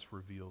Jesus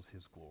reveals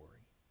his glory.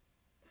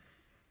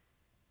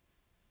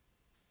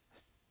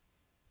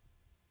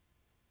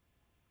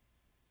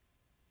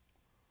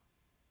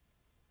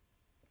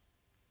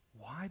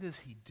 Why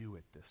does he do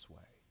it this way?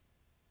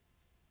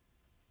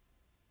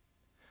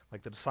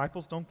 Like, the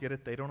disciples don't get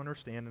it, they don't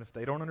understand, and if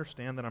they don't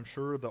understand, then I'm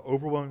sure the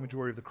overwhelming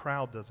majority of the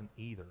crowd doesn't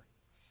either.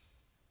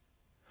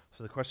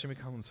 So the question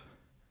becomes,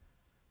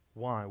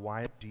 why?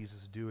 Why is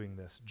Jesus doing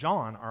this?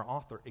 John, our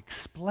author,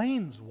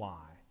 explains why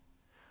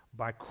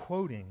by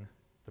quoting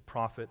the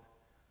prophet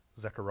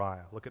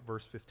Zechariah. Look at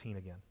verse 15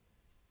 again.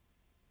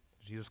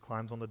 Jesus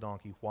climbs on the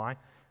donkey. Why?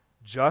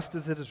 Just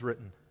as it is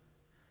written,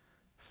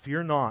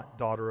 "Fear not,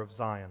 daughter of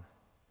Zion.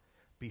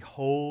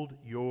 Behold,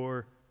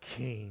 your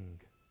king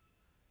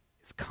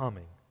is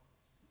coming,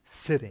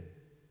 sitting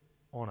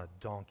on a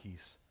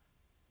donkey's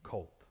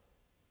colt."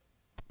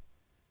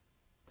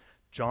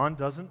 John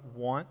doesn't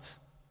want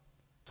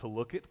to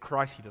look at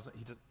Christ. He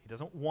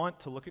doesn't want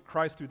to look at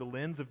Christ through the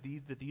lens of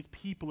that these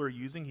people are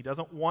using. He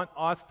doesn't want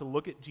us to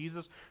look at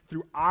Jesus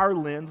through our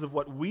lens of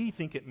what we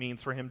think it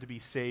means for him to be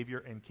Savior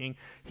and King.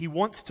 He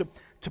wants to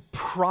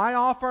pry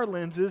off our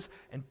lenses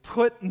and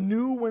put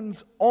new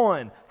ones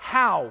on.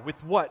 How?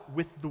 With what?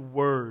 With the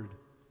Word.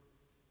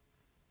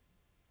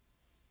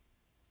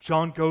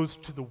 John goes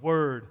to the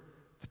Word,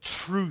 the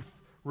truth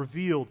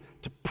revealed,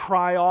 to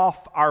pry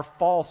off our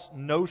false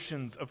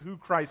notions of who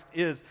Christ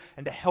is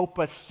and to help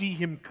us see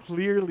him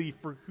clearly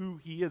for who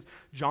he is.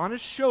 John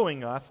is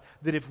showing us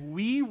that if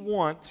we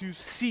want to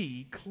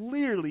see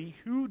clearly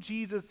who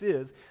Jesus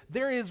is,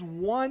 there is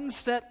one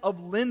set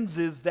of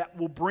lenses that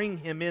will bring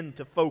him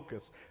into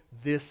focus: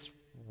 this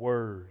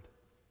Word.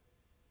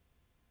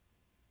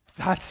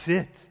 That's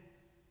it.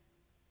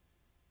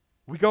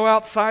 We go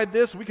outside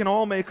this, we can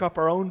all make up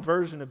our own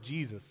version of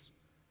Jesus.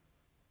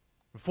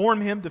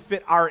 Form him to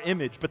fit our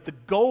image. But the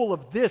goal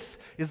of this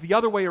is the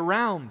other way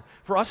around,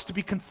 for us to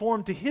be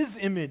conformed to his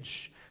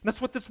image. And that's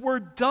what this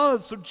word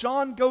does. So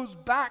John goes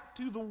back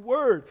to the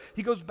Word.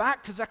 He goes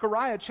back to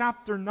Zechariah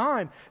chapter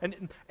 9.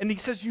 And he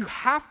says, you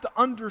have to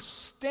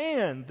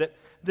understand that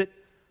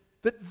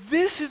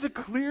this is a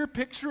clear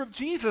picture of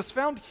Jesus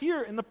found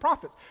here in the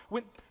prophets.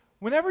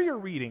 Whenever you're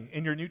reading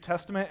in your New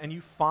Testament and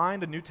you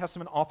find a New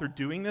Testament author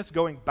doing this,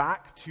 going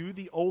back to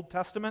the Old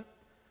Testament,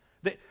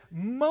 that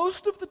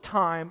most of the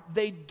time,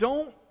 they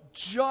don't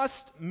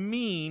just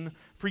mean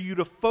for you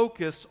to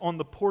focus on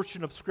the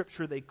portion of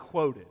Scripture they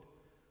quoted.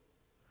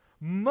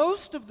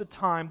 Most of the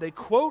time, they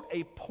quote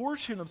a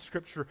portion of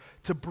Scripture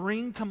to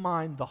bring to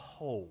mind the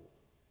whole.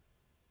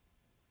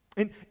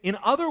 In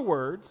other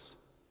words,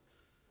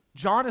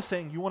 John is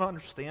saying, you want to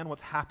understand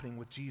what's happening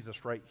with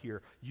Jesus right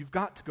here. You've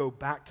got to go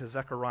back to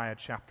Zechariah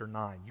chapter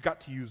 9. You've got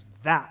to use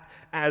that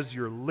as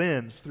your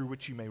lens through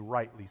which you may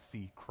rightly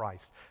see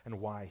Christ and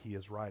why he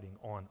is riding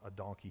on a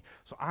donkey.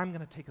 So I'm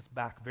going to take us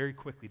back very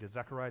quickly to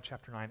Zechariah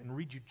chapter 9 and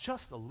read you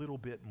just a little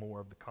bit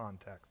more of the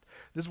context.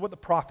 This is what the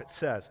prophet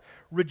says.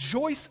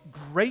 Rejoice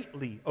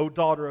greatly, O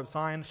daughter of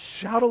Zion.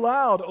 Shout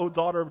aloud, O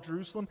daughter of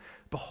Jerusalem.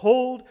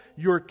 Behold,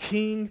 your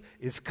king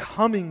is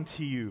coming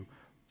to you,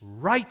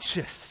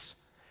 righteous,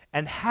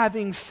 and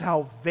having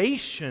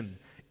salvation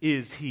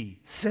is he,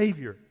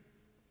 Savior,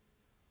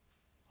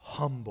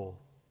 humble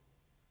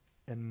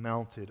and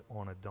mounted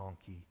on a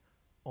donkey,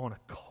 on a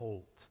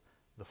colt,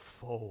 the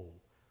foal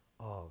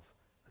of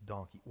a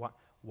donkey.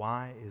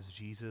 Why is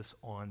Jesus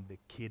on the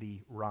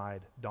kiddie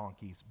ride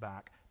donkey's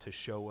back? To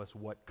show us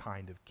what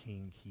kind of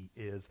king he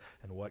is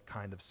and what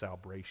kind of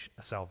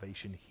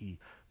salvation he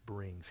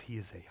brings. He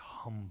is a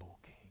humble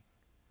king.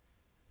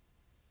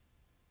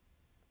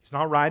 He's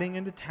not riding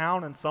into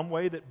town in some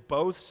way that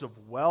boasts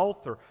of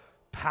wealth or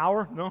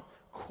power. No,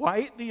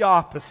 quite the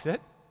opposite.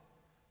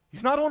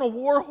 He's not on a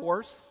war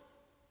horse.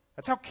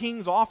 That's how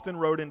kings often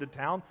rode into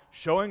town,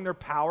 showing their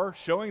power,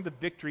 showing the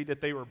victory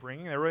that they were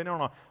bringing. They rode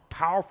on a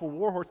powerful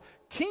war horse.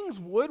 Kings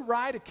would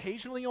ride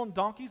occasionally on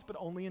donkeys, but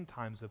only in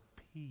times of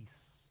peace.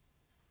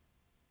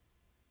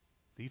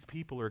 These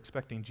people are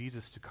expecting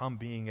Jesus to come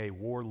being a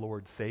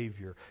warlord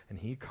savior, and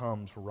he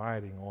comes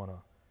riding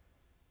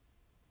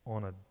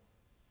on a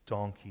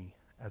donkey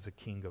as a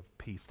king of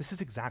peace. This is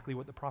exactly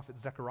what the prophet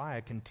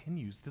Zechariah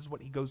continues. This is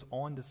what he goes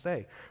on to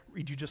say.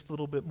 Read you just a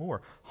little bit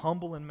more.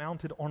 Humble and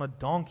mounted on a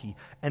donkey.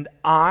 And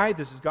I,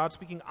 this is God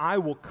speaking, I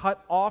will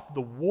cut off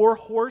the war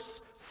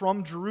horse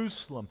from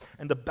Jerusalem,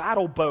 and the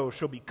battle bow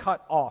shall be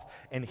cut off,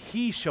 and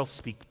he shall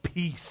speak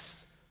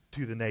peace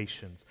to the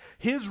nations.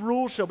 His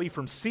rule shall be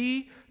from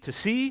sea to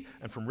sea,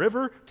 and from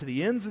river to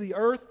the ends of the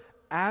earth.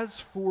 As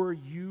for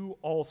you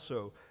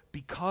also,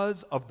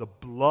 because of the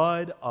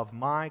blood of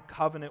my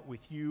covenant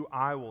with you,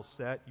 I will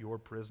set your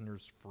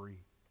prisoners free.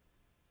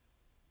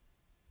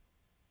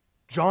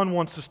 John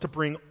wants us to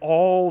bring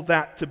all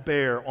that to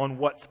bear on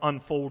what's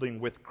unfolding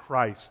with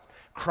Christ.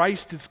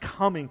 Christ is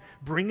coming,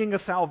 bringing a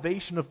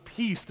salvation of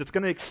peace that's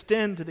going to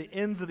extend to the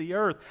ends of the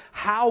earth.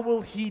 How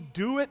will he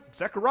do it?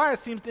 Zechariah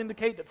seems to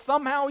indicate that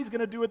somehow he's going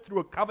to do it through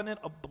a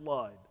covenant of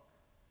blood.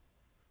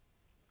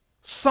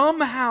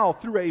 Somehow,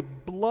 through a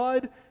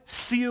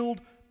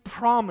blood-sealed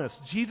promise,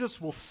 Jesus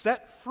will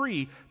set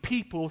free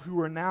people who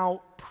are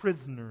now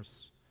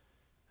prisoners,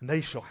 and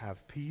they shall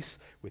have peace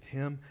with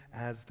him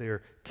as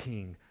their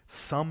king.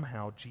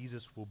 Somehow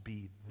Jesus will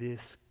be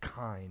this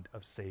kind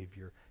of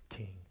Savior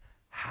King.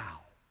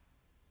 How?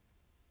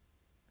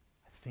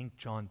 I think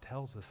John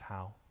tells us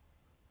how.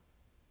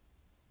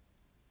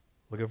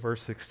 Look at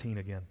verse 16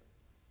 again.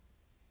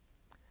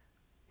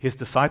 His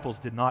disciples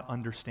did not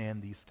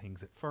understand these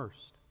things at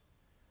first.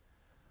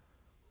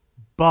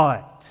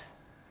 But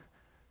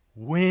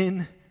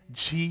when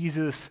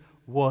Jesus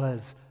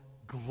was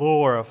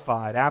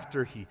glorified,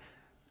 after he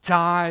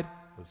died,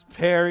 was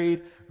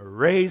buried,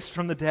 raised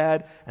from the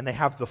dead, and they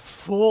have the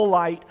full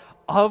light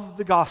of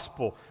the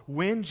gospel,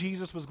 when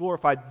Jesus was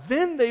glorified,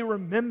 then they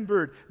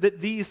remembered that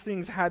these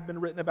things had been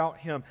written about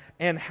him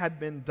and had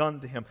been done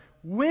to him.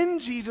 When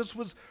Jesus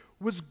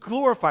was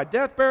glorified,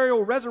 death,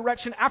 burial,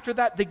 resurrection, after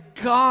that, they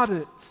got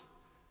it.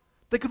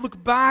 They could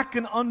look back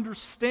and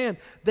understand.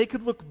 They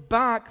could look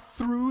back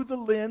through the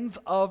lens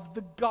of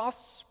the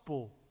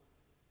gospel.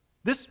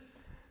 This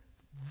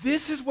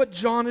is what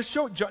John is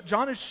showing.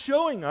 John is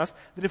showing us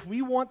that if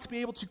we want to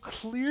be able to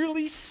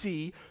clearly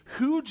see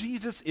who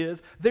Jesus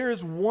is, there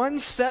is one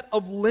set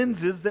of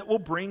lenses that will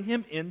bring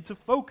him into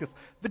focus.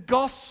 The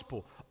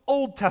gospel,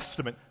 Old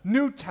Testament,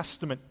 New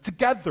Testament,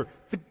 together,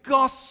 the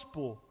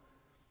gospel.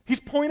 He's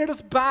pointed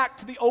us back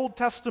to the Old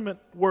Testament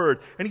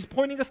word, and he's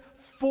pointing us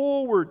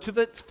forward to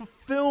its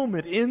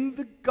fulfillment in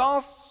the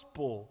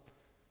gospel.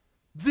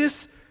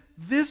 These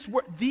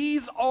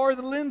are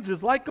the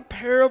lenses, like a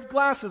pair of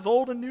glasses,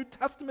 Old and New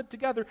Testament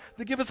together,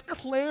 that give us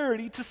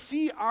clarity to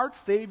see our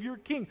Savior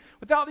King.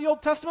 Without the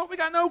Old Testament, we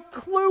got no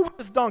clue what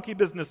this donkey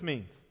business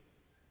means.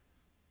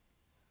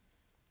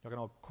 Y'all can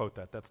all quote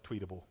that. That's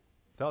tweetable.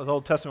 Without the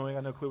Old Testament, we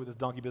got no clue what this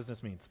donkey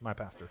business means. My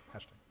pastor.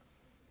 Hashtag.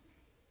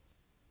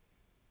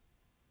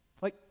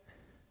 Like,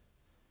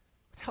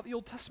 without the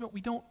Old Testament, we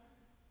don't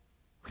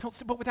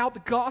see, but without the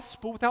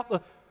gospel, without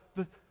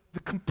the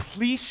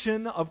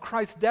completion of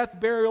Christ's death,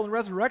 burial, and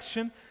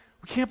resurrection,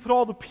 we can't put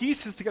all the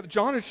pieces together.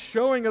 John is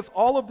showing us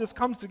all of this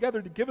comes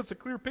together to give us a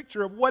clear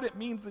picture of what it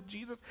means that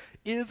Jesus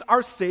is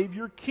our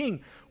Savior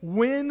King.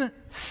 When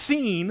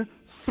seen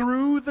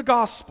through the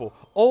gospel,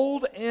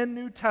 Old and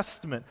New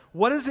Testament,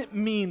 what does it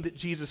mean that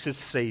Jesus is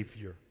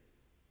Savior?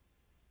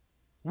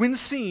 When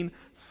seen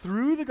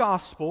through the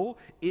gospel,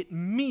 it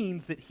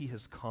means that he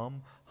has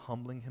come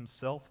humbling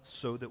himself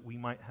so that we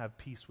might have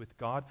peace with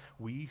God.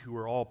 We who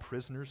are all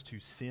prisoners to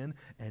sin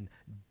and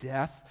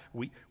death,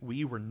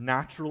 we were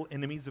natural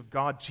enemies of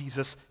God.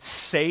 Jesus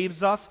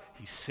saves us,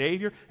 he's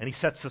Savior, and he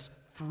sets us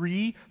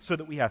free so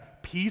that we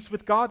have peace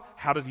with God.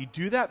 How does he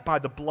do that? By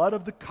the blood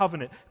of the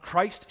covenant.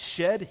 Christ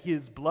shed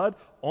his blood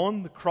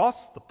on the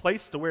cross, the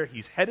place to where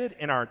he's headed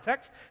in our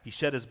text. He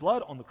shed his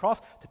blood on the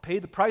cross to pay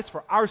the price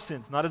for our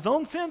sins. Not his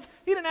own sins.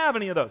 He didn't have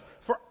any of those.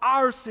 For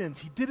our sins.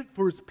 He did it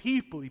for his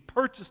people. He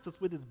purchased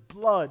us with his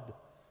blood.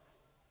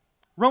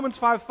 Romans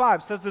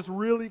 5:5 says this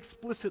really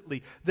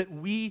explicitly, that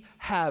we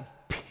have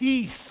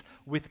peace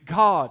with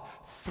God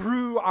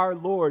through our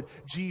Lord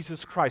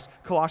Jesus Christ.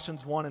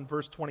 Colossians 1 and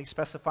verse 20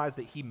 specifies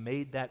that he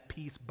made that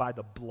peace by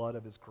the blood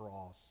of his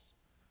cross.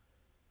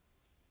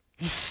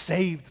 He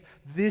saved.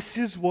 This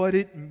is what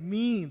it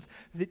means,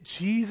 that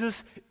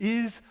Jesus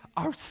is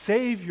our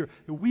Savior,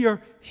 that we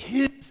are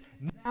his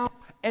now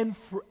and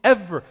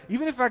forever.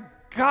 Even if I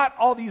got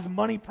all these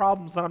money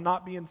problems that I'm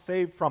not being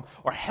saved from,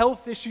 or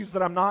health issues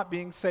that I'm not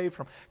being saved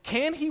from,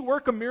 can he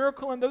work a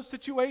miracle in those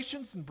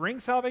situations and bring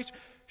salvation?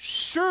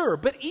 Sure,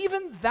 but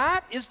even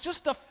that is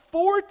just a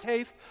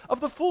foretaste of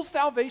the full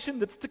salvation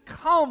that's to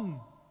come.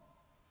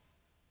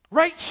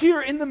 Right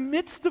here in the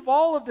midst of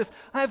all of this,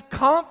 I have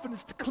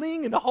confidence to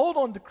cling and to hold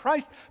on to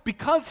Christ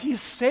because he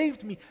has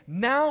saved me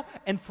now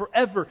and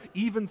forever,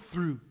 even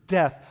through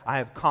death. I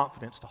have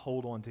confidence to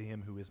hold on to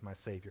him who is my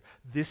Savior.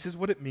 This is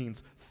what it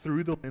means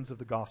through the lens of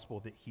the gospel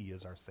that he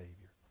is our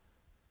Savior.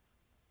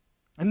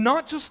 And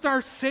not just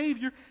our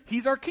Savior,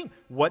 he's our King.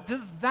 What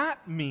does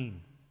that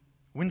mean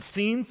when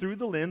seen through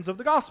the lens of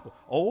the gospel?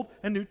 Old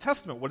and New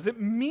Testament. What does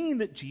it mean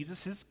that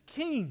Jesus is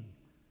King?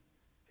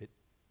 It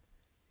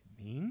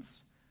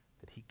means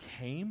that he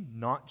came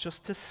not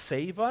just to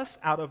save us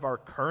out of our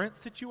current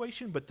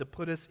situation, but to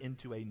put us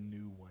into a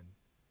new one.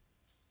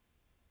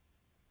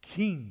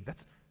 King,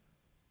 that's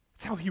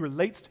how he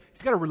relates.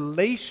 He's got a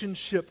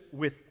relationship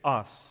with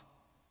us.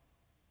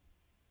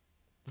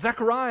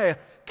 Zechariah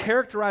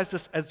characterized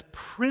us as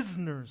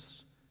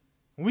prisoners.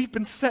 We've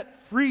been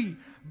set free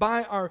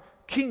by our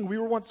King. We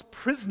were once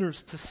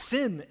prisoners to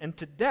sin and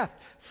to death,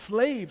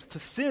 slaves to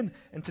sin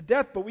and to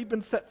death, but we've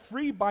been set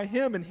free by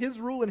him, and his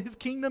rule and his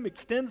kingdom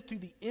extends to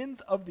the ends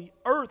of the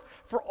earth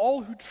for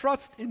all who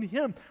trust in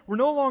him. We're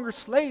no longer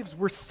slaves,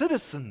 we're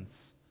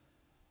citizens.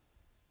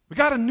 We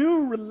got a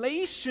new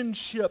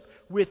relationship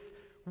with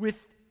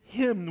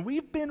him.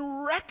 We've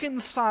been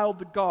reconciled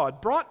to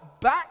God,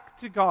 brought back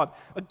to God.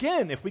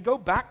 Again, if we go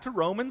back to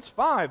Romans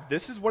 5,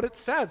 this is what it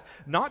says.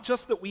 Not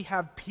just that we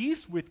have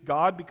peace with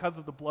God because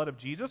of the blood of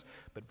Jesus,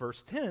 but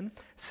verse 10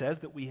 says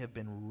that we have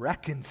been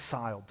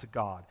reconciled to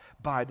God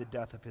by the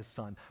death of his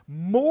Son.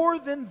 More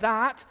than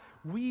that,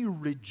 we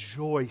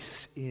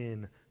rejoice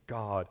in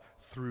God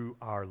through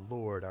our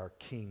Lord, our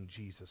King,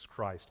 Jesus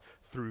Christ,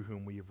 through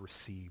whom we have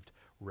received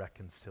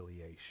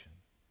reconciliation.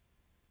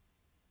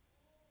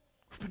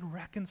 We've been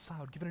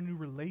reconciled, given a new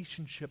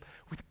relationship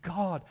with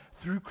God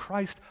through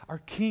Christ, our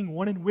King,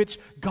 one in which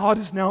God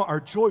is now our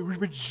joy. We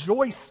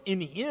rejoice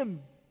in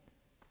him.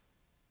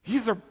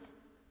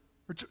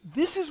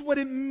 This is what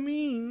it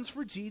means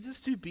for Jesus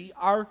to be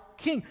our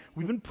King.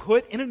 We've been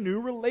put in a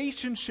new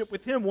relationship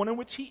with him, one in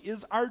which he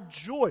is our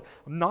joy.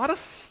 I'm not a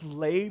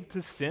slave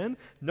to sin.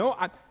 No,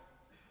 I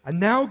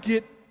now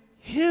get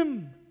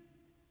him.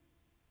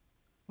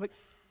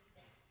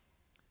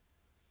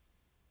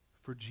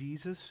 For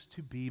Jesus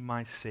to be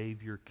my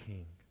Savior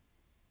King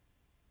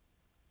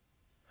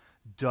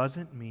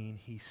doesn't mean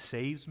he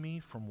saves me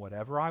from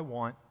whatever I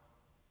want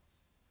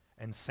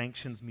and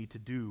sanctions me to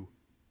do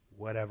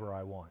whatever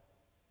I want.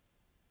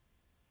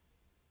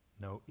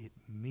 No, it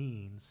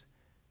means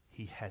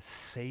he has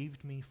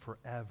saved me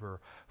forever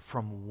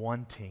from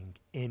wanting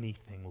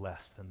anything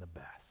less than the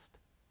best.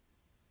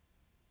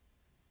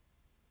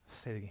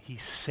 Say it again. He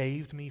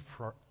saved me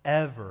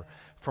forever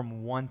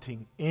from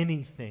wanting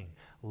anything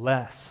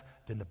less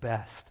than the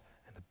best,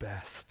 and the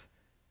best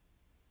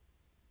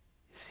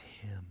is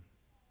him.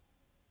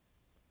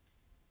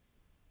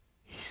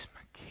 He's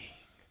my King.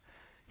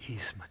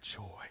 He's my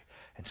joy.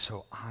 And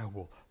so I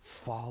will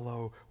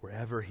follow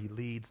wherever he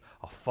leads.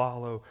 I'll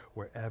follow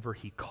wherever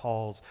he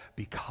calls,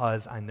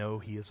 because I know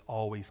he is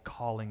always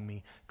calling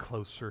me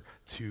closer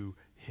to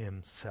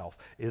himself.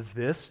 Is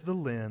this the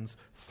lens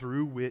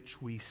through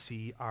which we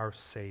see our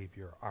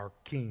Savior, our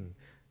King,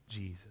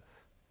 Jesus?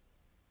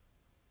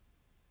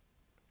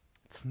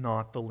 It's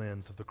not the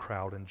lens of the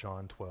crowd in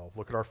John 12.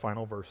 Look at our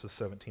final verses,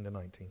 17 to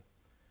 19.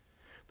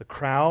 The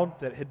crowd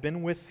that had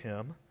been with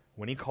him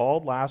when he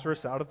called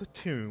Lazarus out of the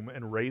tomb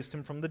and raised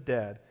him from the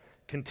dead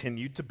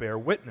continued to bear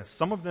witness.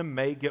 Some of them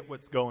may get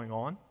what's going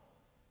on,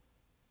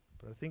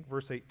 but I think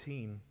verse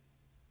 18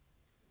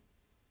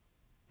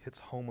 hits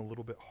home a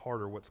little bit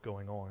harder what's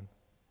going on.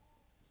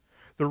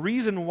 The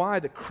reason why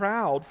the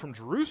crowd from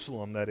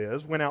Jerusalem, that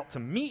is, went out to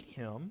meet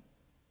him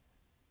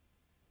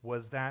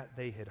was that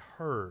they had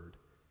heard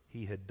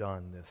he had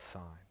done this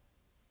sign.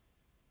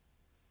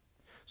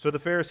 So the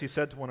Pharisees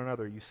said to one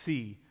another, "You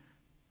see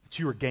that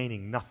you are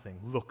gaining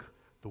nothing. Look,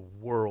 the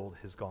world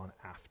has gone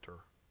after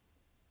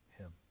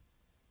him."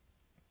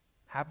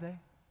 Have they?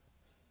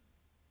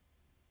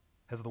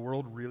 Has the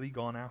world really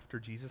gone after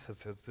Jesus?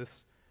 Has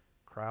this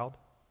crowd?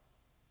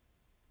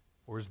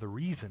 Or is the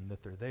reason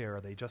that they're there,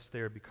 are they just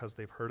there because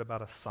they've heard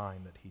about a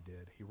sign that he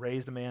did? He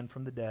raised a man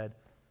from the dead.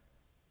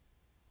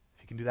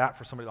 If he can do that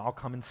for somebody, I'll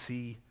come and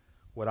see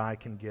what I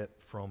can get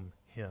from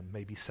him.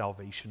 Maybe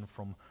salvation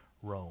from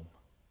Rome.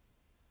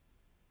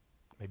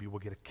 Maybe we'll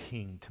get a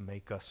king to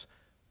make us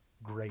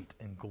great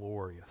and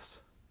glorious.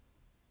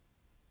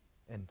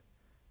 And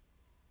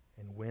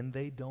when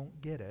they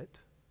don't get it,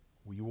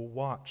 we will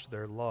watch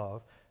their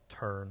love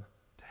turn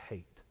to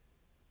hate.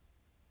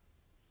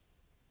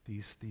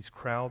 These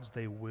crowds,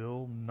 they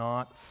will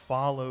not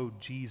follow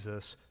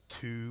Jesus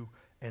to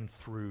and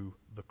through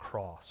the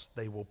cross.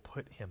 They will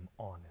put him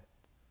on it.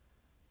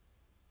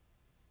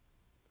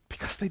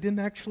 Because they didn't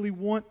actually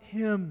want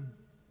him.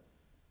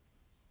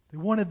 They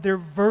wanted their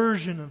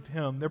version of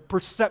him, their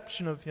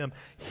perception of him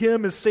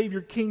as Savior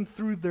King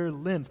through their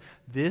lens.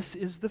 This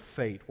is the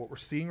fate, what we're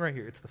seeing right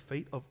here. It's the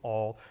fate of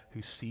all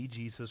who see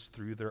Jesus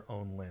through their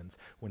own lens.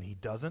 When he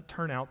doesn't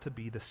turn out to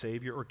be the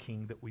Savior or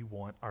King that we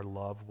want, our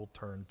love will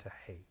turn to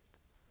hate.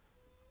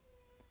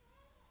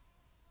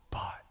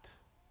 But,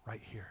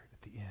 right here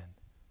at the end,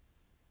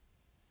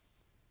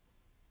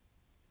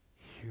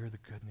 hear the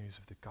good news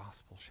of the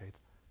gospel,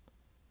 shades.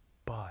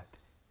 But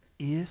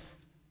if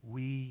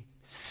we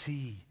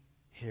see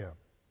him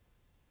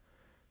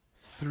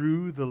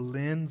through the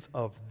lens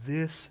of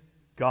this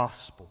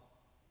gospel,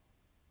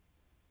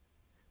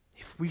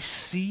 if we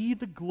see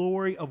the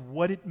glory of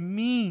what it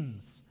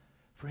means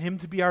for him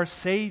to be our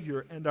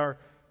Savior and our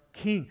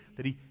King,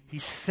 that he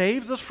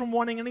saves us from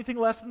wanting anything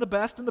less than the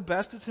best, and the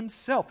best is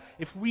himself.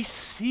 If we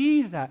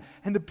see that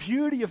and the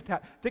beauty of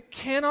that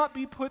cannot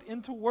be put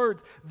into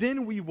words,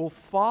 then we will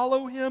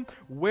follow him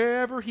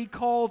wherever he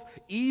calls,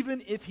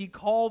 even if he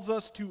calls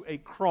us to a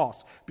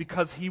cross,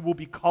 because he will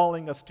be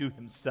calling us to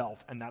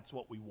himself, and that's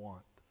what we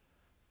want.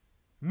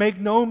 Make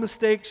no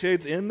mistake,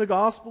 shades, in the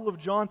Gospel of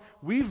John,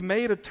 we've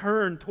made a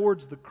turn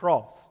towards the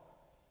cross.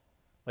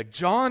 Like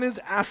John is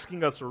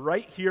asking us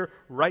right here,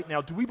 right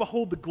now, do we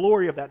behold the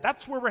glory of that?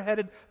 That's where we're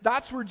headed.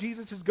 That's where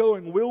Jesus is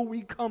going. Will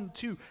we come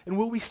to? And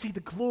will we see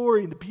the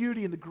glory and the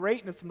beauty and the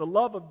greatness and the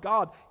love of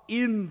God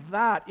in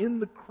that,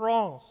 in the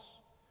cross?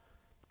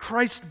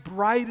 Christ's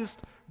brightest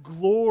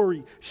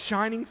glory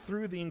shining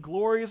through the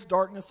inglorious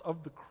darkness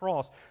of the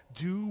cross.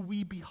 Do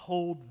we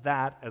behold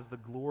that as the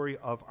glory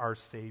of our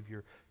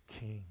Savior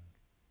King?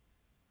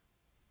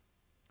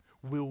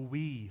 Will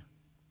we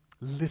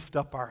lift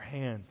up our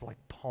hands like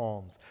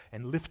palms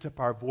and lift up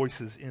our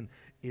voices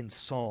in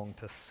song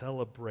to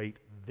celebrate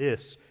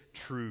this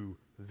true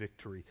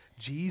victory?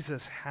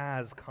 Jesus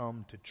has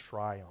come to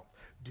triumph.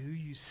 Do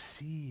you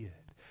see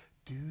it?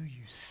 Do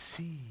you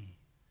see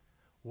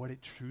what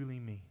it truly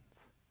means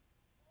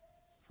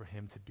for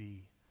him to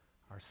be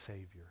our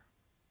Savior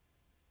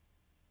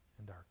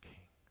and our King?